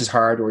enough, this is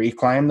hard, or you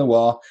climb the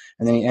wall,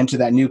 and then you enter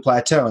that new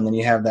plateau, and then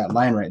you have that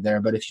line right there.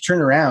 But if you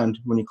turn around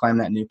when you climb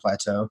that new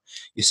plateau,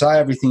 you saw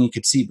everything you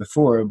could see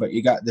before, but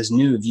you got this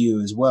new view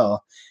as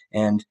well.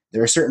 And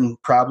there are certain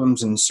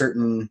problems and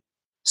certain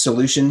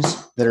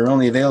solutions that are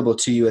only available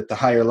to you at the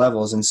higher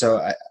levels. And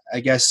so I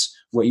guess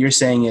what you're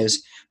saying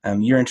is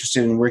you're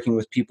interested in working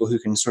with people who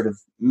can sort of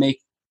make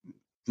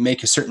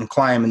a certain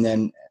climb, and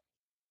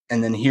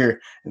then here,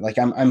 like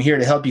I'm here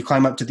to help you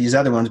climb up to these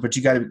other ones, but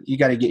you got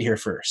to get here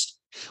first.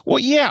 Well,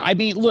 yeah. I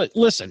mean, look,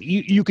 listen,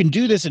 you can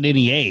do this at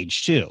any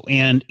age too.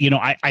 And,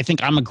 I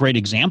think I'm a great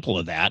example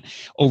of that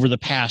over the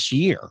past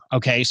year.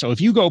 Okay. So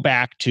if you go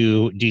back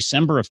to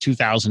December of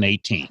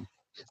 2018,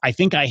 I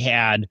think I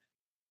had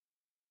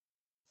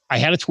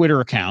a Twitter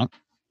account,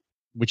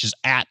 which is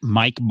at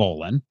Mike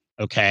Bolin.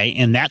 Okay.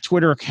 And that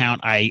Twitter account,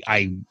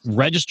 I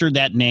registered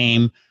that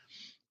name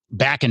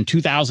back in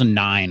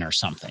 2009 or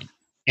something.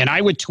 And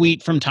I would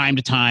tweet from time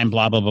to time,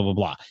 blah, blah, blah, blah,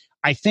 blah.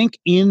 I think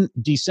in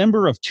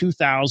December of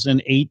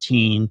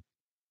 2018,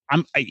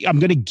 I'm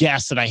going to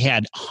guess that I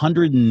had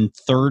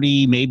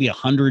 130, maybe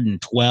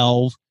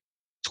 112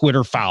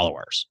 Twitter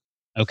followers.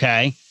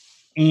 Okay.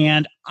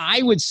 And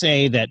I would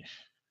say that,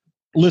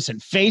 listen,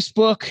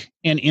 Facebook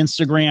and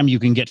Instagram, you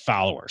can get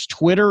followers.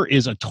 Twitter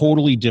is a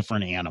totally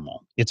different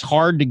animal. It's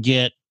hard to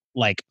get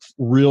like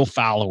real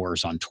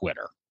followers on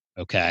Twitter.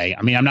 Okay.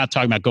 I mean, I'm not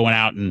talking about going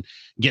out and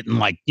getting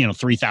like,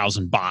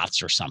 3,000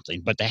 bots or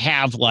something, but to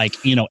have like,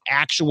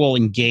 actual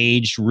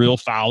engaged real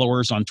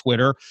followers on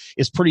Twitter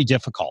is pretty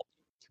difficult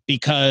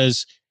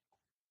because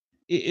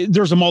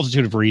there's a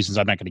multitude of reasons.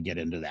 I'm not going to get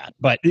into that,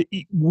 but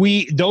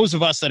those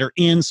of us that are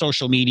in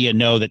social media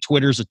know that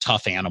Twitter's a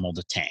tough animal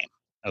to tame.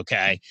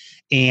 Okay.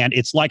 And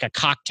it's like a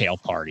cocktail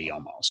party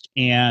almost.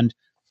 And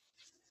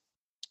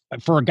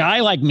for a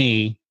guy like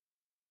me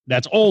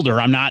that's older,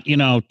 I'm not,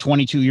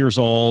 22 years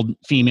old,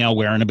 female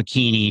wearing a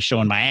bikini,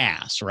 showing my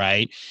ass,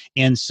 right?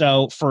 And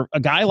so for a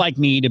guy like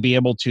me to be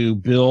able to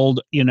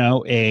build,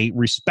 a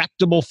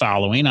respectable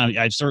following,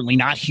 I'm certainly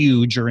not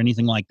huge or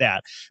anything like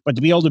that, but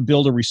to be able to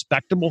build a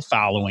respectable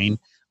following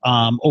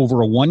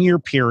over a 1-year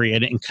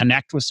period and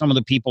connect with some of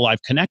the people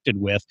I've connected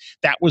with,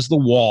 that was the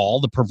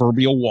wall, the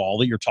proverbial wall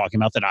that you're talking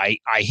about that I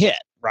hit.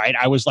 Right.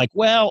 I was like,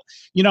 well,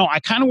 I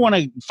kind of want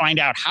to find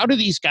out, how do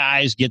these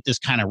guys get this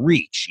kind of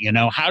reach?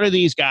 How do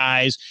these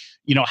guys,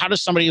 how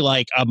does somebody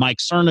like Mike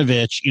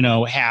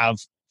Cernovich, have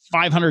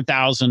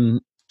 500,000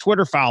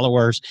 Twitter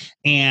followers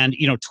and,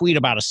 tweet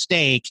about a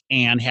steak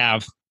and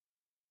have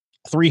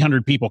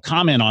 300 people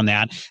comment on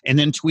that, and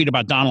then tweet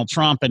about Donald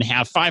Trump and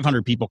have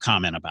 500 people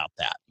comment about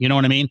that. You know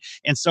what I mean?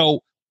 And so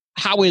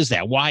how is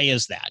that? Why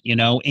is that?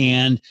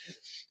 And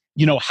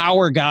how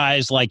are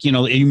guys like,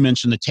 you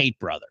mentioned the Tate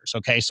brothers.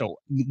 Okay. So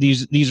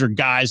these are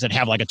guys that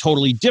have like a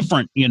totally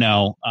different,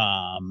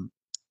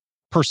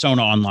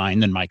 persona online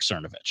than Mike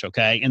Cernovich.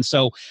 Okay. And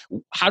so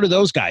how do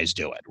those guys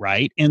do it?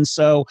 Right. And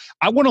so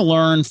I want to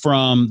learn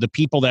from the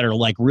people that are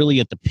like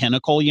really at the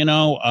pinnacle,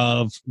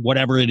 of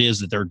whatever it is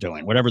that they're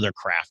doing, whatever their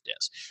craft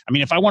is. I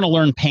mean, if I want to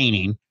learn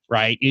painting,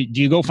 right,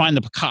 do you go find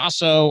the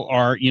Picasso,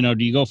 or, do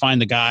you go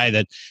find the guy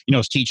that,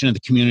 is teaching at the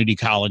community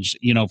college,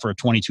 for a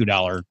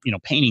 $22,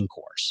 painting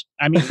course?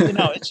 I mean,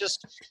 it's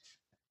just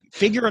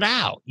figure it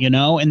out,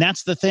 and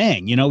that's the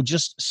thing,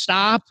 just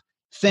stop,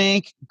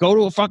 think, go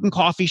to a fucking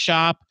coffee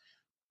shop,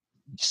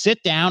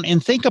 sit down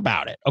and think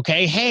about it.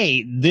 Okay.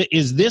 Hey,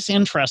 is this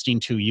interesting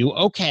to you?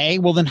 Okay.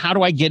 Well, then how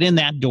do I get in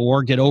that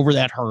door, get over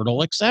that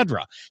hurdle,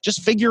 etc.?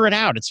 Just figure it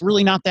out. It's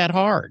really not that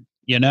hard,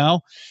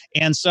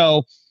 And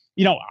so,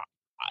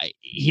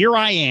 here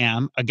I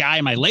am, a guy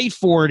in my late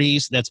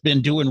 40s that's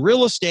been doing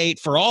real estate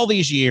for all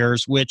these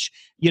years, which,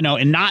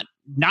 and not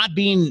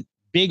being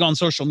big on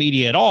social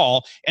media at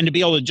all, and to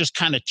be able to just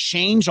kind of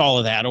change all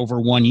of that over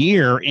 1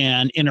 year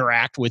and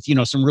interact with,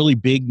 some really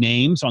big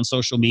names on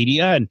social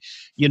media. And,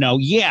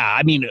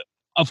 I mean,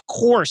 of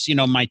course,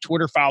 my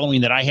Twitter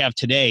following that I have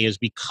today is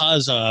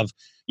because of,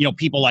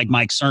 people like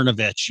Mike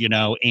Cernovich,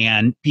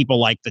 and people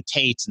like the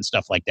Tates and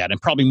stuff like that, and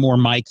probably more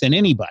Mike than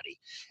anybody,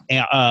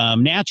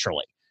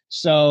 naturally.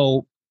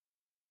 So,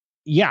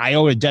 yeah, I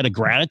owe a debt of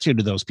gratitude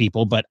to those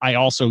people, but I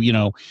also,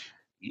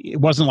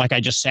 it wasn't like I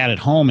just sat at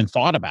home and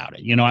thought about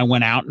it. I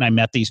went out and I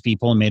met these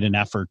people and made an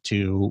effort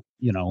to,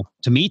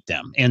 to meet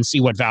them and see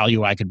what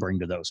value I could bring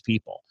to those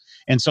people.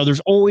 And so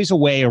there's always a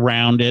way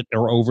around it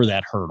or over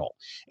that hurdle.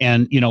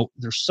 And,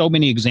 there's so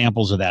many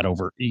examples of that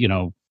over,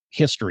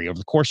 history, over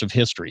the course of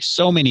history,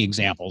 so many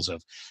examples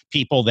of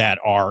people that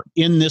are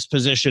in this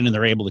position and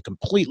they're able to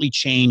completely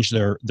change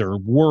their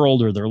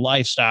world or their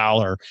lifestyle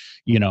or,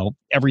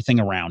 everything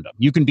around them.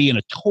 You can be in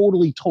a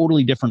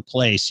totally different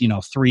place,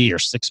 3 or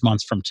 6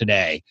 months from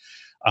today,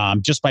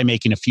 just by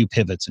making a few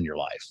pivots in your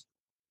life.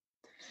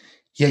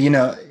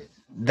 Yeah.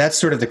 That's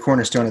sort of the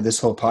cornerstone of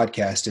this whole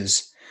podcast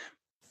is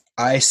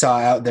I saw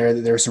out there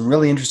that there were some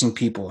really interesting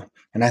people.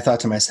 And I thought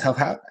to myself,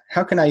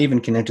 how can I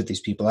even connect with these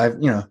people?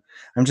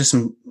 I'm just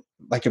some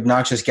like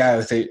obnoxious guy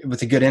with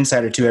a good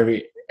insight or two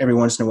every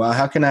once in a while.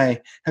 How can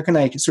I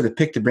sort of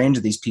pick the brains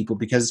of these people?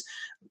 Because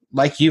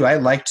like you, I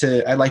like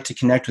to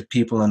connect with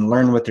people and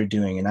learn what they're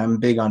doing. And I'm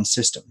big on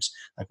systems.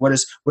 Like what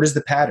is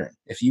the pattern?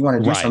 If you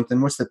want to do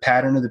something, what's the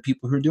pattern of the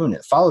people who are doing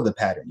it? Follow the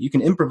pattern. You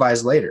can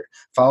improvise later.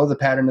 Follow the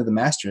pattern of the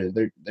master.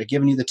 They're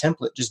giving you the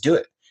template. Just do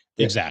it.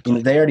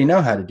 Exactly. They already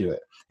know how to do it.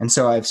 And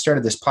so I've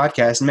started this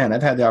podcast, and man,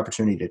 I've had the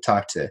opportunity to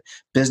talk to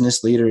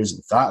business leaders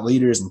and thought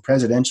leaders and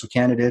presidential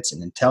candidates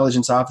and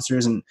intelligence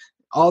officers and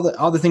all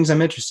the things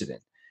I'm interested in.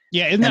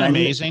 Yeah. Isn't that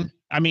amazing?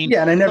 I mean,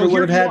 yeah, and I never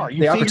would have had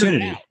the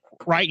opportunity.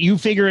 Right. You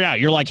figure it out.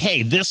 You're like,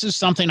 hey, this is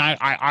something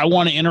I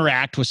want to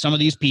interact with some of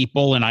these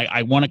people, and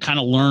I want to kind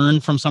of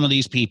learn from some of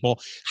these people.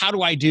 How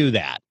do I do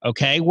that?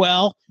 Okay.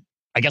 Well,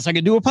 I guess I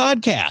could do a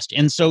podcast.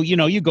 And so,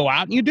 you go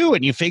out and you do it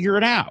and you figure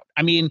it out.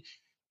 I mean,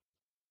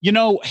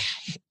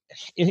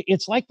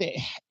 it's like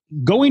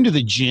going to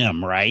the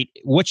gym, right?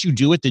 What you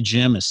do at the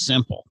gym is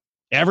simple.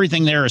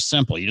 Everything there is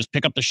simple. You just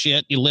pick up the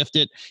shit, you lift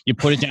it, you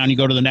put it down, you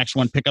go to the next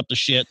one, pick up the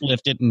shit,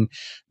 lift it.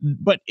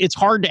 But it's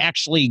hard to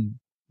actually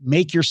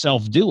make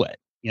yourself do it,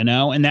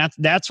 and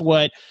that's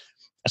what,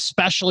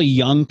 especially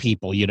young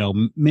people,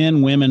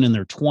 men, women in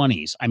their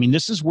 20s. I mean,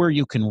 this is where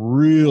you can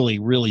really,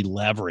 really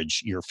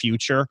leverage your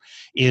future,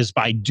 is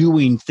by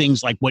doing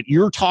things like what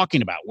you're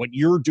talking about, what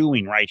you're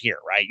doing right here,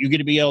 right? You're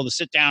going to be able to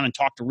sit down and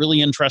talk to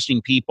really interesting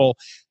people,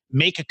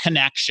 make a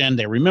connection.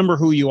 They remember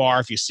who you are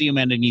if you see them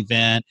at an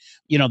event,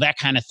 that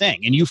kind of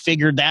thing. And you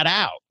figured that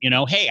out,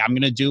 hey, I'm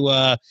going to do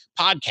a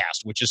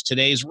podcast, which is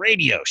today's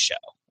radio show,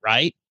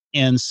 right?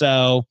 And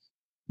so,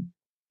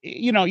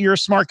 you're a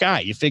smart guy.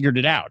 You figured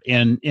it out.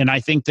 And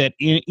I think that,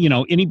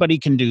 anybody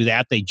can do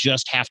that. They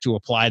just have to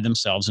apply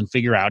themselves and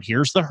figure out,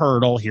 here's the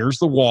hurdle, here's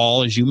the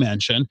wall, as you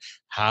mentioned.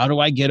 How do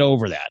I get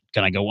over that?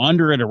 Can I go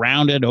under it,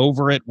 around it,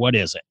 over it? What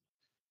is it?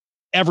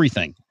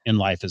 Everything in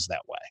life is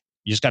that way.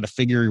 You just got to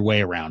figure your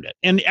way around it.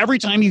 And every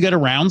time you get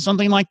around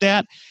something like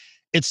that,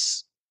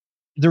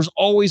 there's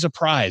always a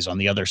prize on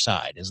the other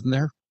side, isn't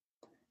there?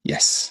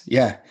 Yes.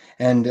 Yeah.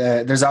 And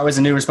there's always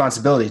a new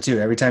responsibility too.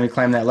 Every time you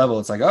climb that level,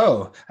 it's like,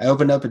 oh, I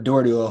opened up a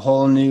door to a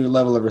whole new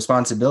level of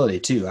responsibility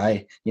too.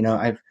 I've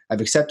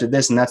accepted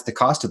this, and that's the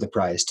cost of the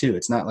prize too.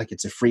 It's not like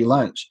it's a free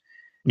lunch.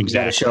 Exactly.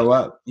 You got to show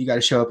up. You got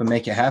to show up and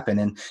make it happen.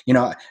 And,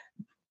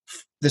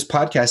 this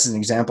podcast is an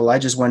example. I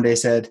just one day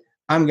said,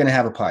 I'm going to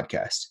have a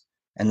podcast.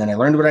 And then I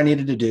learned what I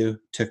needed to do.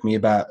 Took me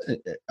about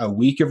a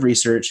week of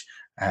research.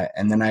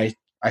 And then I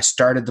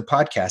started the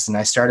podcast, and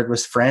I started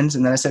with friends.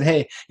 And then I said,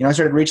 hey, I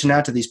started reaching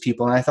out to these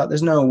people, and I thought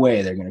there's no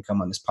way they're going to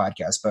come on this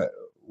podcast, but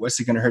what's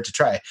it going to hurt to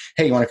try?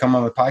 Hey, you want to come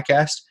on the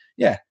podcast?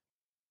 Yeah.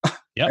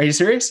 Yep. Are you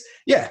serious?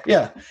 Yeah.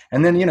 Yeah.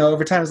 And then,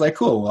 over time it's like,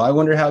 cool. Well, I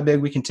wonder how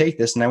big we can take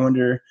this, and I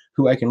wonder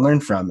who I can learn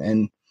from.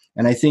 And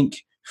I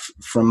think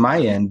from my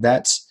end,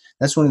 that's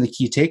one of the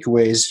key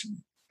takeaways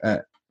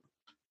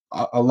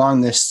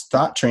along this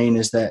thought train,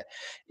 is that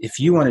if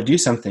you want to do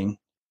something,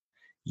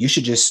 you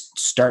should just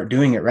start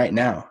doing it right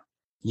now.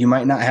 You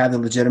might not have the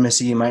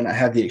legitimacy, you might not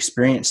have the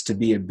experience to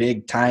be a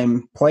big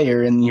time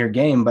player in your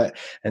game, but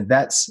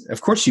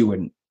of course you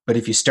wouldn't. But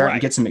if you start and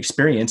get some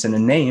experience and a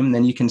name,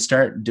 then you can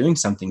start doing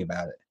something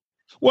about it.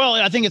 Well,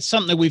 I think it's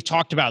something that we've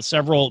talked about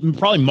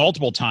probably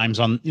multiple times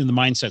on the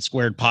Mindset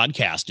Squared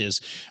podcast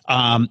is,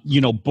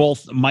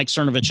 both Mike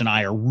Cernovich and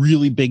I are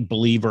really big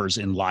believers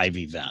in live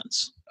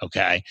events.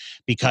 Okay.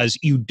 Because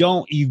you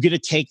get to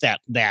take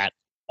that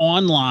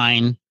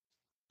online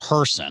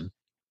person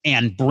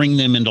and bring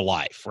them into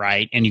life,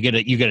 right? And you get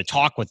to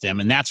talk with them,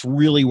 and that's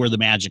really where the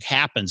magic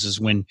happens. Is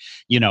when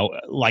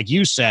like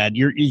you said,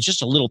 you're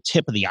just a little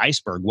tip of the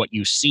iceberg. What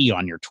you see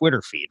on your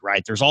Twitter feed,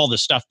 right? There's all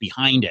this stuff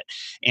behind it,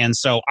 and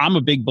so I'm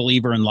a big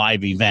believer in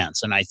live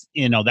events, and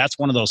that's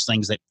one of those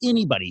things that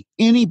anybody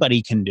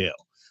can do,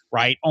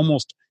 right?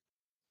 Almost.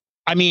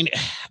 I mean,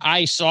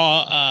 I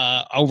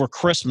saw over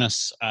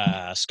Christmas,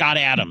 Scott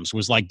Adams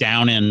was like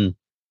down in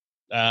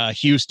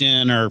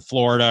Houston or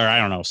Florida, or I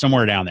don't know,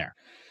 somewhere down there.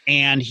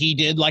 And he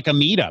did like a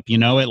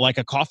meetup, at like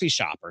a coffee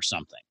shop or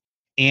something.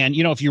 And,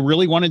 if you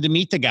really wanted to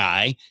meet the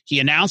guy, he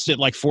announced it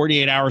like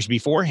 48 hours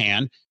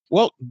beforehand.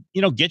 Well,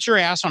 get your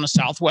ass on a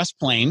Southwest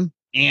plane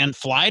and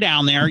fly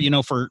down there,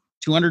 for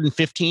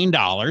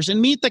 $215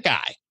 and meet the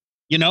guy,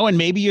 and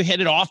maybe you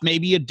hit it off,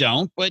 maybe you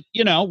don't, but,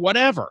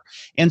 whatever.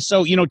 And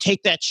so,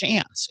 take that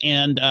chance.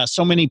 And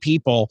so many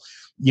people,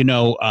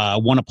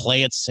 want to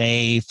play it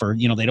safe, or,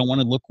 they don't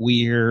want to look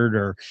weird,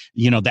 or,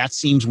 that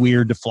seems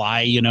weird to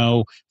fly,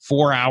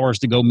 4 hours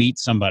to go meet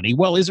somebody.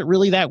 Well, is it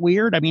really that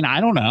weird? I mean, I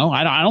don't know.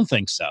 I don't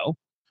think so.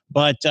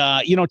 But,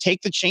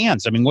 take the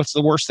chance. I mean, what's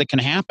the worst that can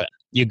happen?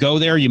 You go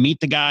there, you meet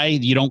the guy,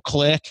 you don't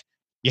click,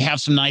 you have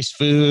some nice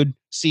food,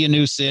 see a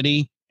new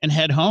city, and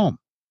head home.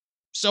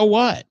 So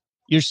what?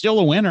 You're still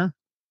a winner.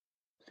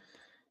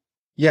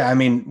 Yeah. I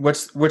mean,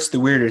 what's the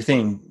weirder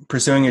thing?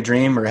 Pursuing a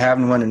dream or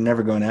having one and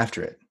never going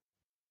after it?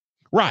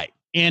 Right.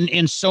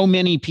 And so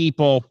many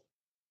people,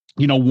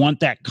 want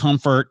that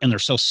comfort, and they're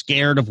so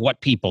scared of what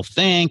people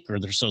think, or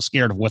they're so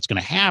scared of what's going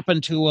to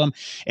happen to them.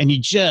 And you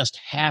just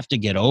have to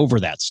get over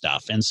that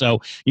stuff. And so,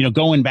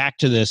 going back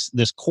to this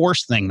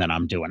course thing that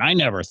I'm doing, I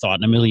never thought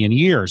in a million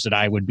years that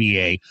I would be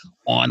a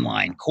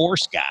online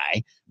course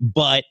guy,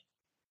 but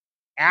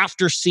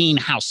after seeing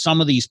how some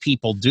of these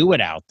people do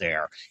it out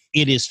there,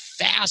 it is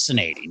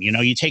fascinating.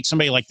 You take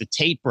somebody like the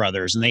Tate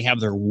brothers, and they have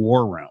their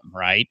war room,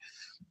 right?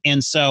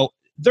 And so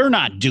they're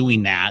not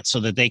doing that so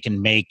that they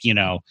can make,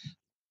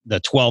 the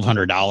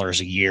 $1,200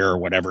 a year or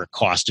whatever it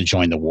costs to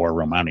join the war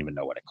room. I don't even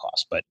know what it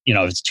costs, but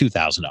it's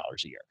 $2,000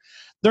 a year.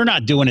 They're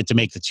not doing it to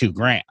make the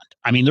 $2,000.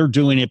 I mean, they're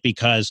doing it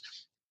because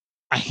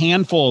a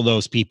handful of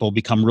those people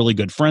become really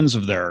good friends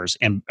of theirs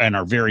and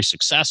are very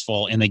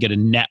successful, and they get a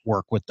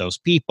network with those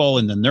people,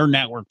 and then their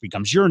network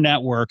becomes your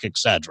network,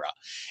 etc.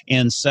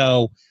 And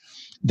so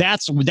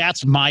that's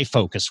my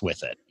focus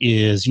with it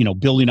is,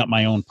 building up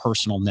my own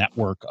personal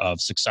network of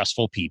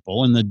successful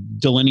people. And the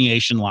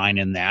delineation line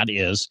in that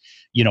is,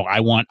 I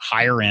want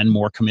higher end,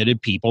 more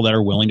committed people that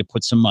are willing to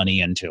put some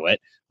money into it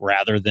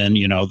rather than, the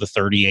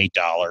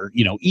 $38,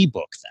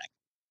 ebook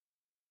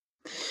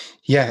thing.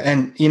 Yeah.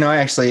 And,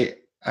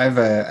 I've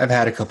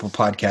had a couple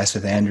podcasts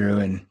with Andrew,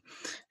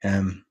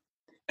 and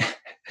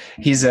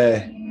he's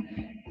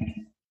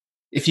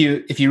if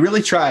you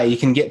really try, you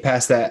can get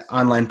past that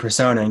online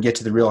persona and get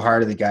to the real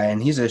heart of the guy.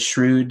 And he's a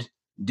shrewd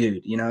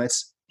dude.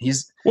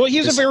 He's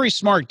a very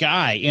smart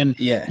guy. And,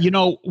 yeah.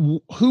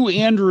 Who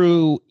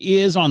Andrew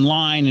is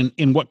online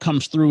and what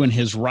comes through in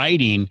his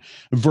writing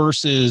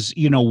versus,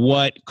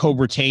 what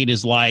Cobra Tate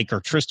is like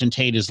or Tristan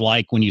Tate is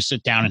like when you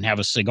sit down and have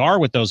a cigar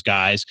with those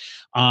guys,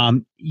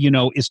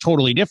 is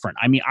totally different.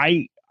 I mean,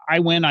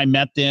 I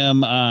met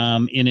them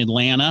in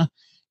Atlanta,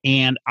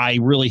 and I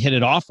really hit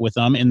it off with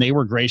them, and they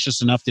were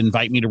gracious enough to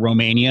invite me to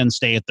Romania and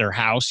stay at their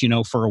house,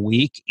 for a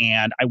week.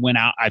 And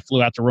I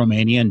flew out to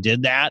Romania and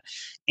did that.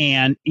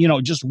 And,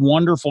 just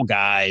wonderful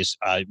guys,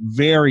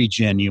 very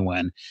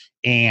genuine.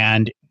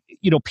 And,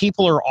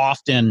 people are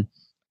often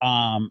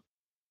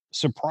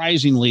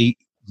surprisingly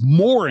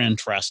more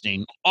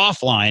interesting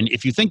offline.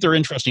 If you think they're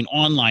interesting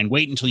online,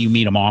 wait until you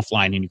meet them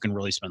offline and you can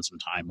really spend some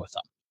time with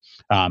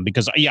them.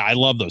 Because, I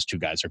love those two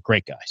guys. They're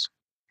great guys.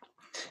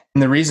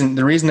 And the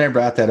reason I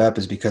brought that up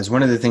is because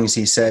one of the things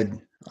he said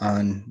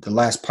on the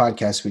last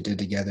podcast we did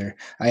together,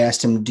 I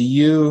asked him, do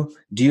you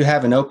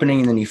have an opening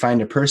and then you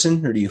find a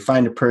person, or do you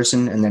find a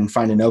person and then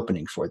find an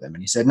opening for them?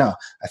 And he said, no,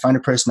 I find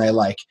a person I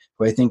like,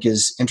 who I think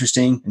is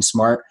interesting and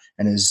smart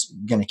and is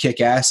going to kick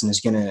ass and is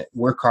going to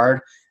work hard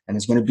and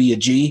is going to be a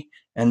G.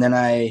 And then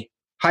I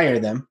hire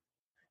them.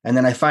 And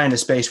then I find a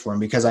space for them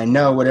because I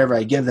know whatever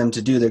I give them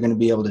to do, they're going to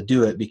be able to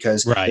do it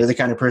because they're the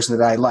kind of person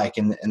that I like.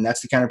 And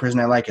that's the kind of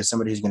person I like, is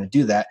somebody who's going to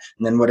do that.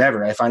 And then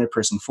whatever, I find a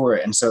person for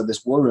it. And so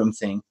this war room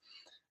thing,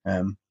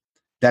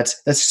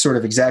 that's sort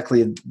of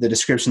exactly the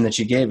description that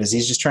you gave, is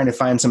he's just trying to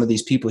find some of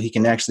these people he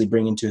can actually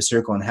bring into a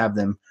circle and have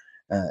them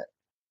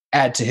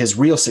add to his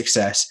real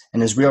success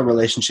and his real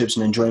relationships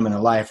and enjoyment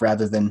of life,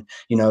 rather than,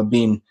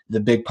 being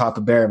the big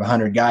Papa Bear of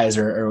 100 guys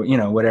or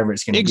whatever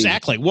it's going to be.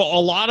 Exactly. Well, a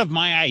lot of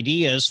my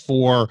ideas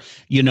for,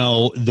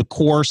 the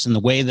course and the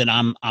way that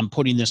I'm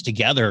putting this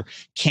together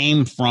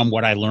came from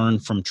what I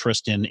learned from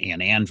Tristan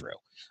and Andrew.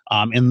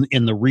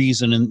 In the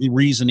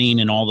reasoning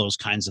and all those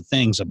kinds of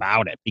things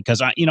about it,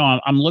 because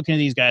I'm looking at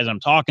these guys,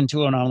 I'm talking to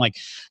them, and I'm like,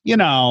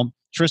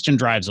 Tristan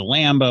drives a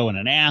Lambo and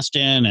an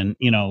Aston, and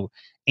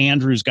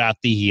Andrew's got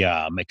the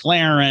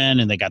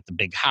McLaren, and they got the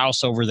big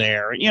house over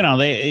there.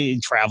 They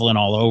traveling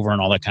all over and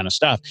all that kind of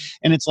stuff.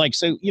 And it's like,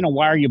 so,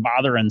 why are you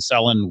bothering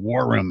selling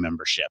war room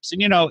memberships?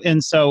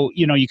 And so,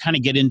 you kind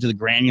of get into the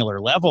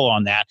granular level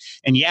on that.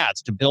 And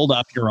it's to build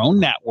up your own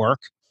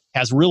network.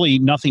 Has really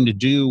nothing to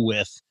do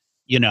with,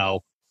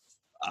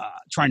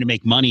 trying to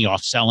make money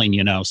off selling,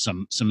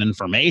 some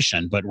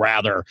information, but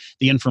rather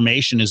the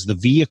information is the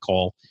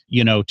vehicle,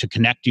 to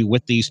connect you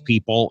with these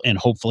people, and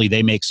hopefully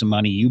they make some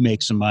money, you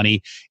make some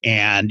money,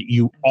 and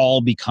you all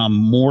become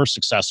more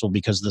successful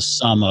because the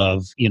sum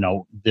of,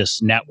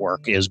 this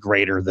network is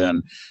greater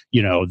than,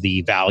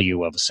 the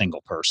value of a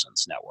single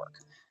person's network.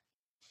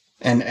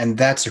 And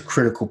that's a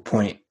critical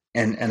point.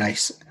 And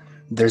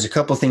there's a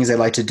couple things I'd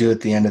like to do at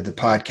the end of the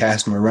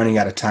podcast, and we're running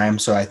out of time.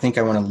 So I think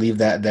I want to leave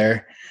that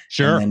there.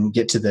 Sure. And then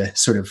get to the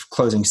sort of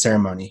closing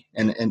ceremony.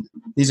 And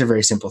these are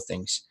very simple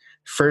things.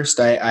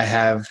 First, I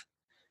have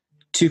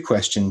two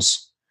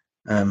questions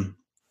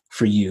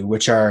for you,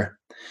 which are,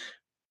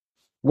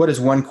 what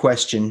is one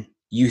question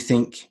you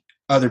think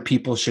other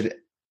people should,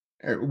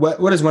 or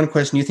what is one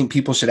question you think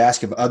people should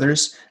ask of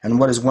others? And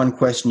what is one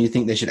question you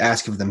think they should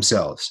ask of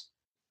themselves?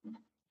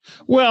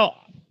 Well,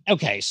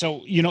 okay.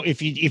 So,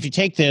 if you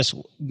take this,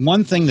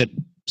 one thing that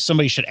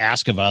somebody should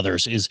ask of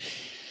others is,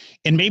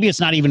 and maybe it's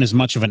not even as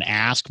much of an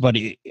ask, but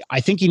I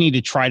think you need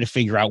to try to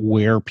figure out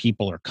where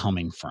people are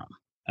coming from.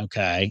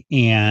 Okay.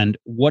 And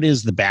what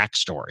is the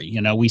backstory?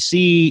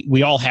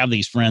 We all have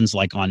these friends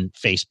like on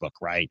Facebook,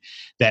 right,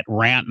 that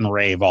rant and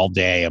rave all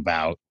day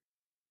about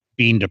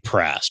being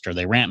depressed, or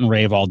they rant and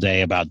rave all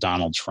day about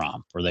Donald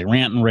Trump, or they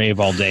rant and rave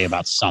all day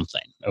about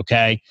something.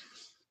 Okay.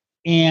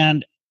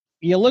 And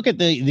you look at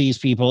these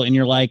people and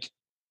you're like,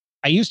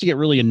 I used to get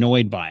really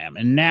annoyed by them.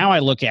 And now I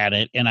look at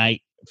it and I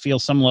feel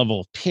some level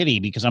of pity,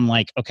 because I'm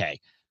like, okay,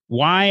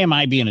 why am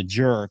I being a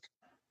jerk?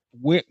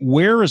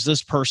 Where is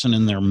this person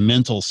in their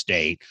mental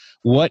state?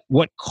 What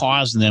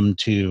caused them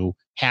to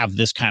have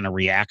this kind of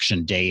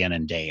reaction day in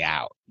and day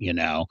out,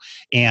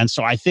 And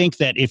so I think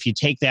that if you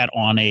take that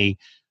on a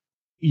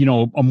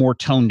more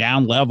toned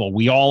down level,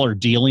 we all are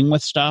dealing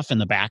with stuff in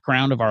the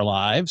background of our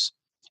lives.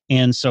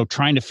 And so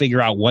trying to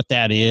figure out what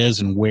that is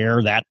and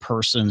where that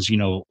person's,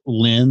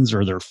 lens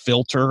or their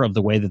filter of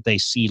the way that they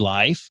see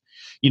life,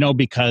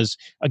 because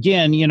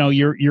again,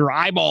 your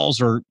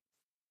eyeballs are,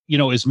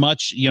 as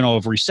much,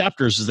 of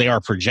receptors as they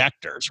are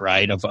projectors,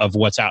 right, of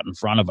what's out in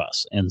front of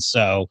us. And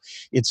so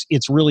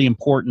it's really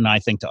important, I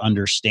think, to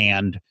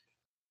understand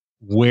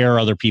where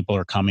other people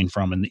are coming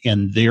from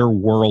and their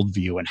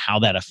worldview and how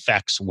that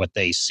affects what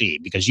they see.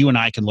 Because you and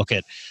I can look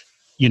at,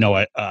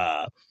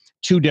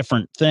 two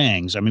different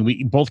things. I mean,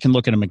 we both can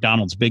look at a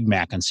McDonald's Big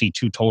Mac and see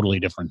two totally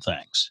different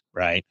things,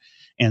 right?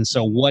 And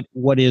so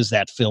what is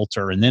that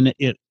filter? And then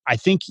I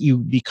think you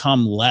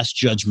become less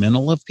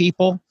judgmental of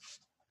people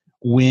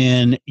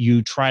when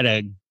you try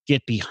to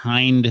get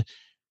behind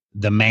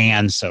the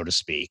man, so to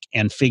speak,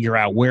 and figure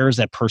out where is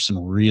that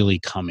person really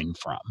coming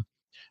from.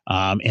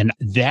 And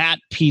that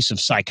piece of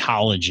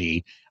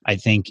psychology, I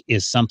think,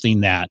 is something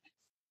that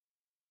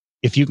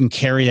if you can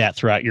carry that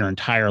throughout your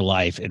entire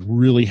life, it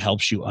really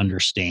helps you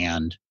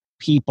understand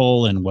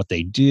people and what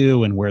they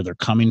do and where they're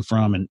coming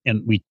from.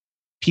 And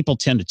people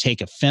tend to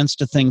take offense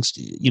to things,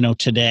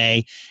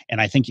 today.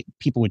 And I think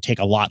people would take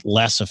a lot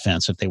less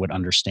offense if they would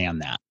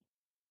understand that.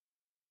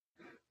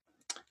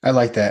 I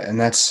like that.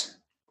 And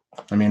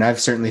I've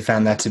certainly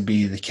found that to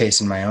be the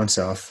case in my own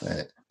self.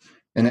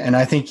 And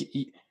I think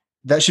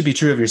that should be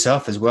true of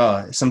yourself as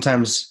well.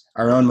 Sometimes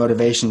our own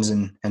motivations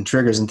and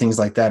triggers and things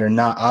like that are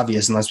not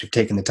obvious unless we've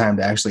taken the time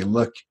to actually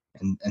look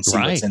and see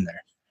what's in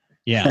there.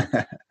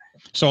 Yeah.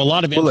 So a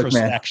lot of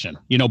introspection,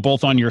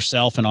 both on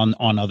yourself and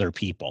on other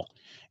people.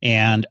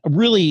 And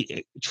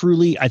really,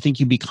 truly, I think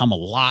you become a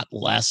lot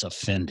less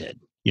offended.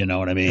 You know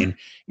what I mean?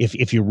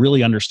 If you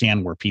really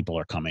understand where people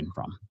are coming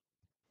from.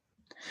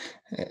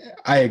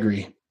 I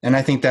agree. And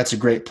I think that's a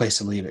great place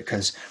to leave it,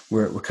 because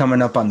we're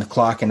coming up on the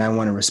clock and I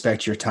want to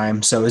respect your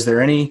time. So are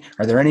there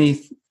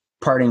any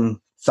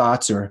parting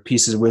thoughts or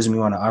pieces of wisdom you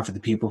want to offer the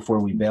people before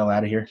we bail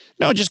out of here?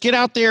 No, just get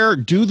out there,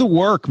 do the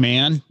work,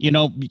 man.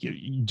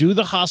 Do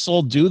the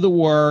hustle, do the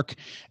work,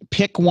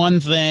 pick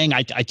one thing.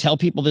 I tell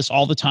people this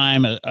all the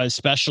time,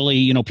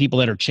 especially, people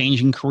that are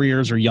changing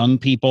careers or young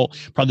people.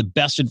 Probably the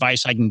best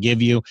advice I can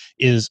give you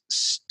is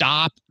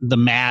stop the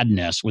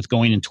madness with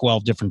going in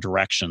 12 different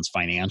directions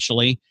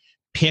financially.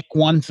 Pick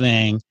one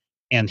thing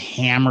and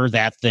hammer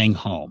that thing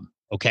home.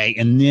 Okay.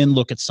 And then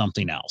look at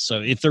something else.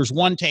 So if there's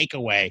one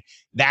takeaway,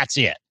 that's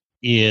it.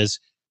 Is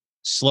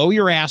slow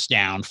your ass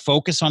down,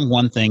 focus on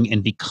one thing,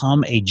 and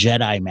become a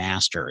Jedi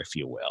master, if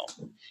you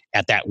will,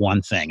 at that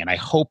one thing. And I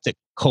hope that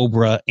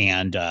Cobra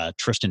and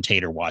Tristan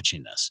Tate are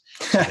watching this.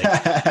 So they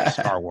get a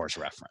Star Wars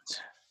reference.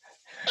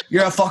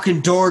 You're a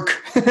fucking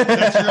dork.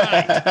 That's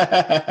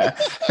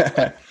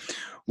right.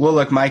 Well,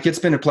 look, Mike, it's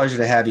been a pleasure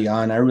to have you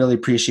on. I really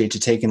appreciate you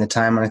taking the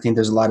time. And I think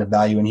there's a lot of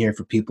value in here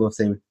for people. If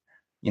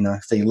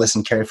they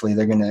listen carefully,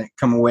 they're going to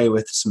come away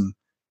with some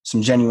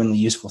genuinely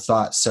useful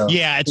thoughts. So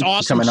yeah, it's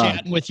awesome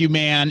chatting with you,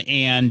 man.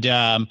 And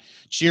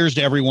cheers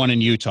to everyone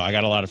in Utah. I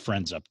got a lot of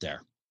friends up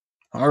there.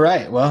 All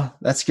right. Well,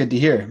 that's good to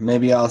hear.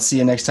 Maybe I'll see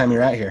you next time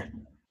you're out here.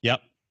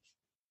 Yep.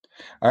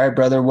 All right,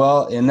 brother.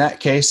 Well, in that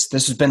case,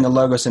 this has been the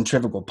Logos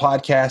Centrifugal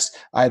podcast.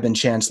 I've been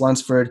Chance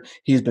Lunsford.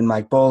 He's been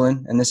Mike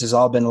Bolin, and this has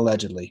all been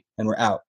Allegedly, and we're out.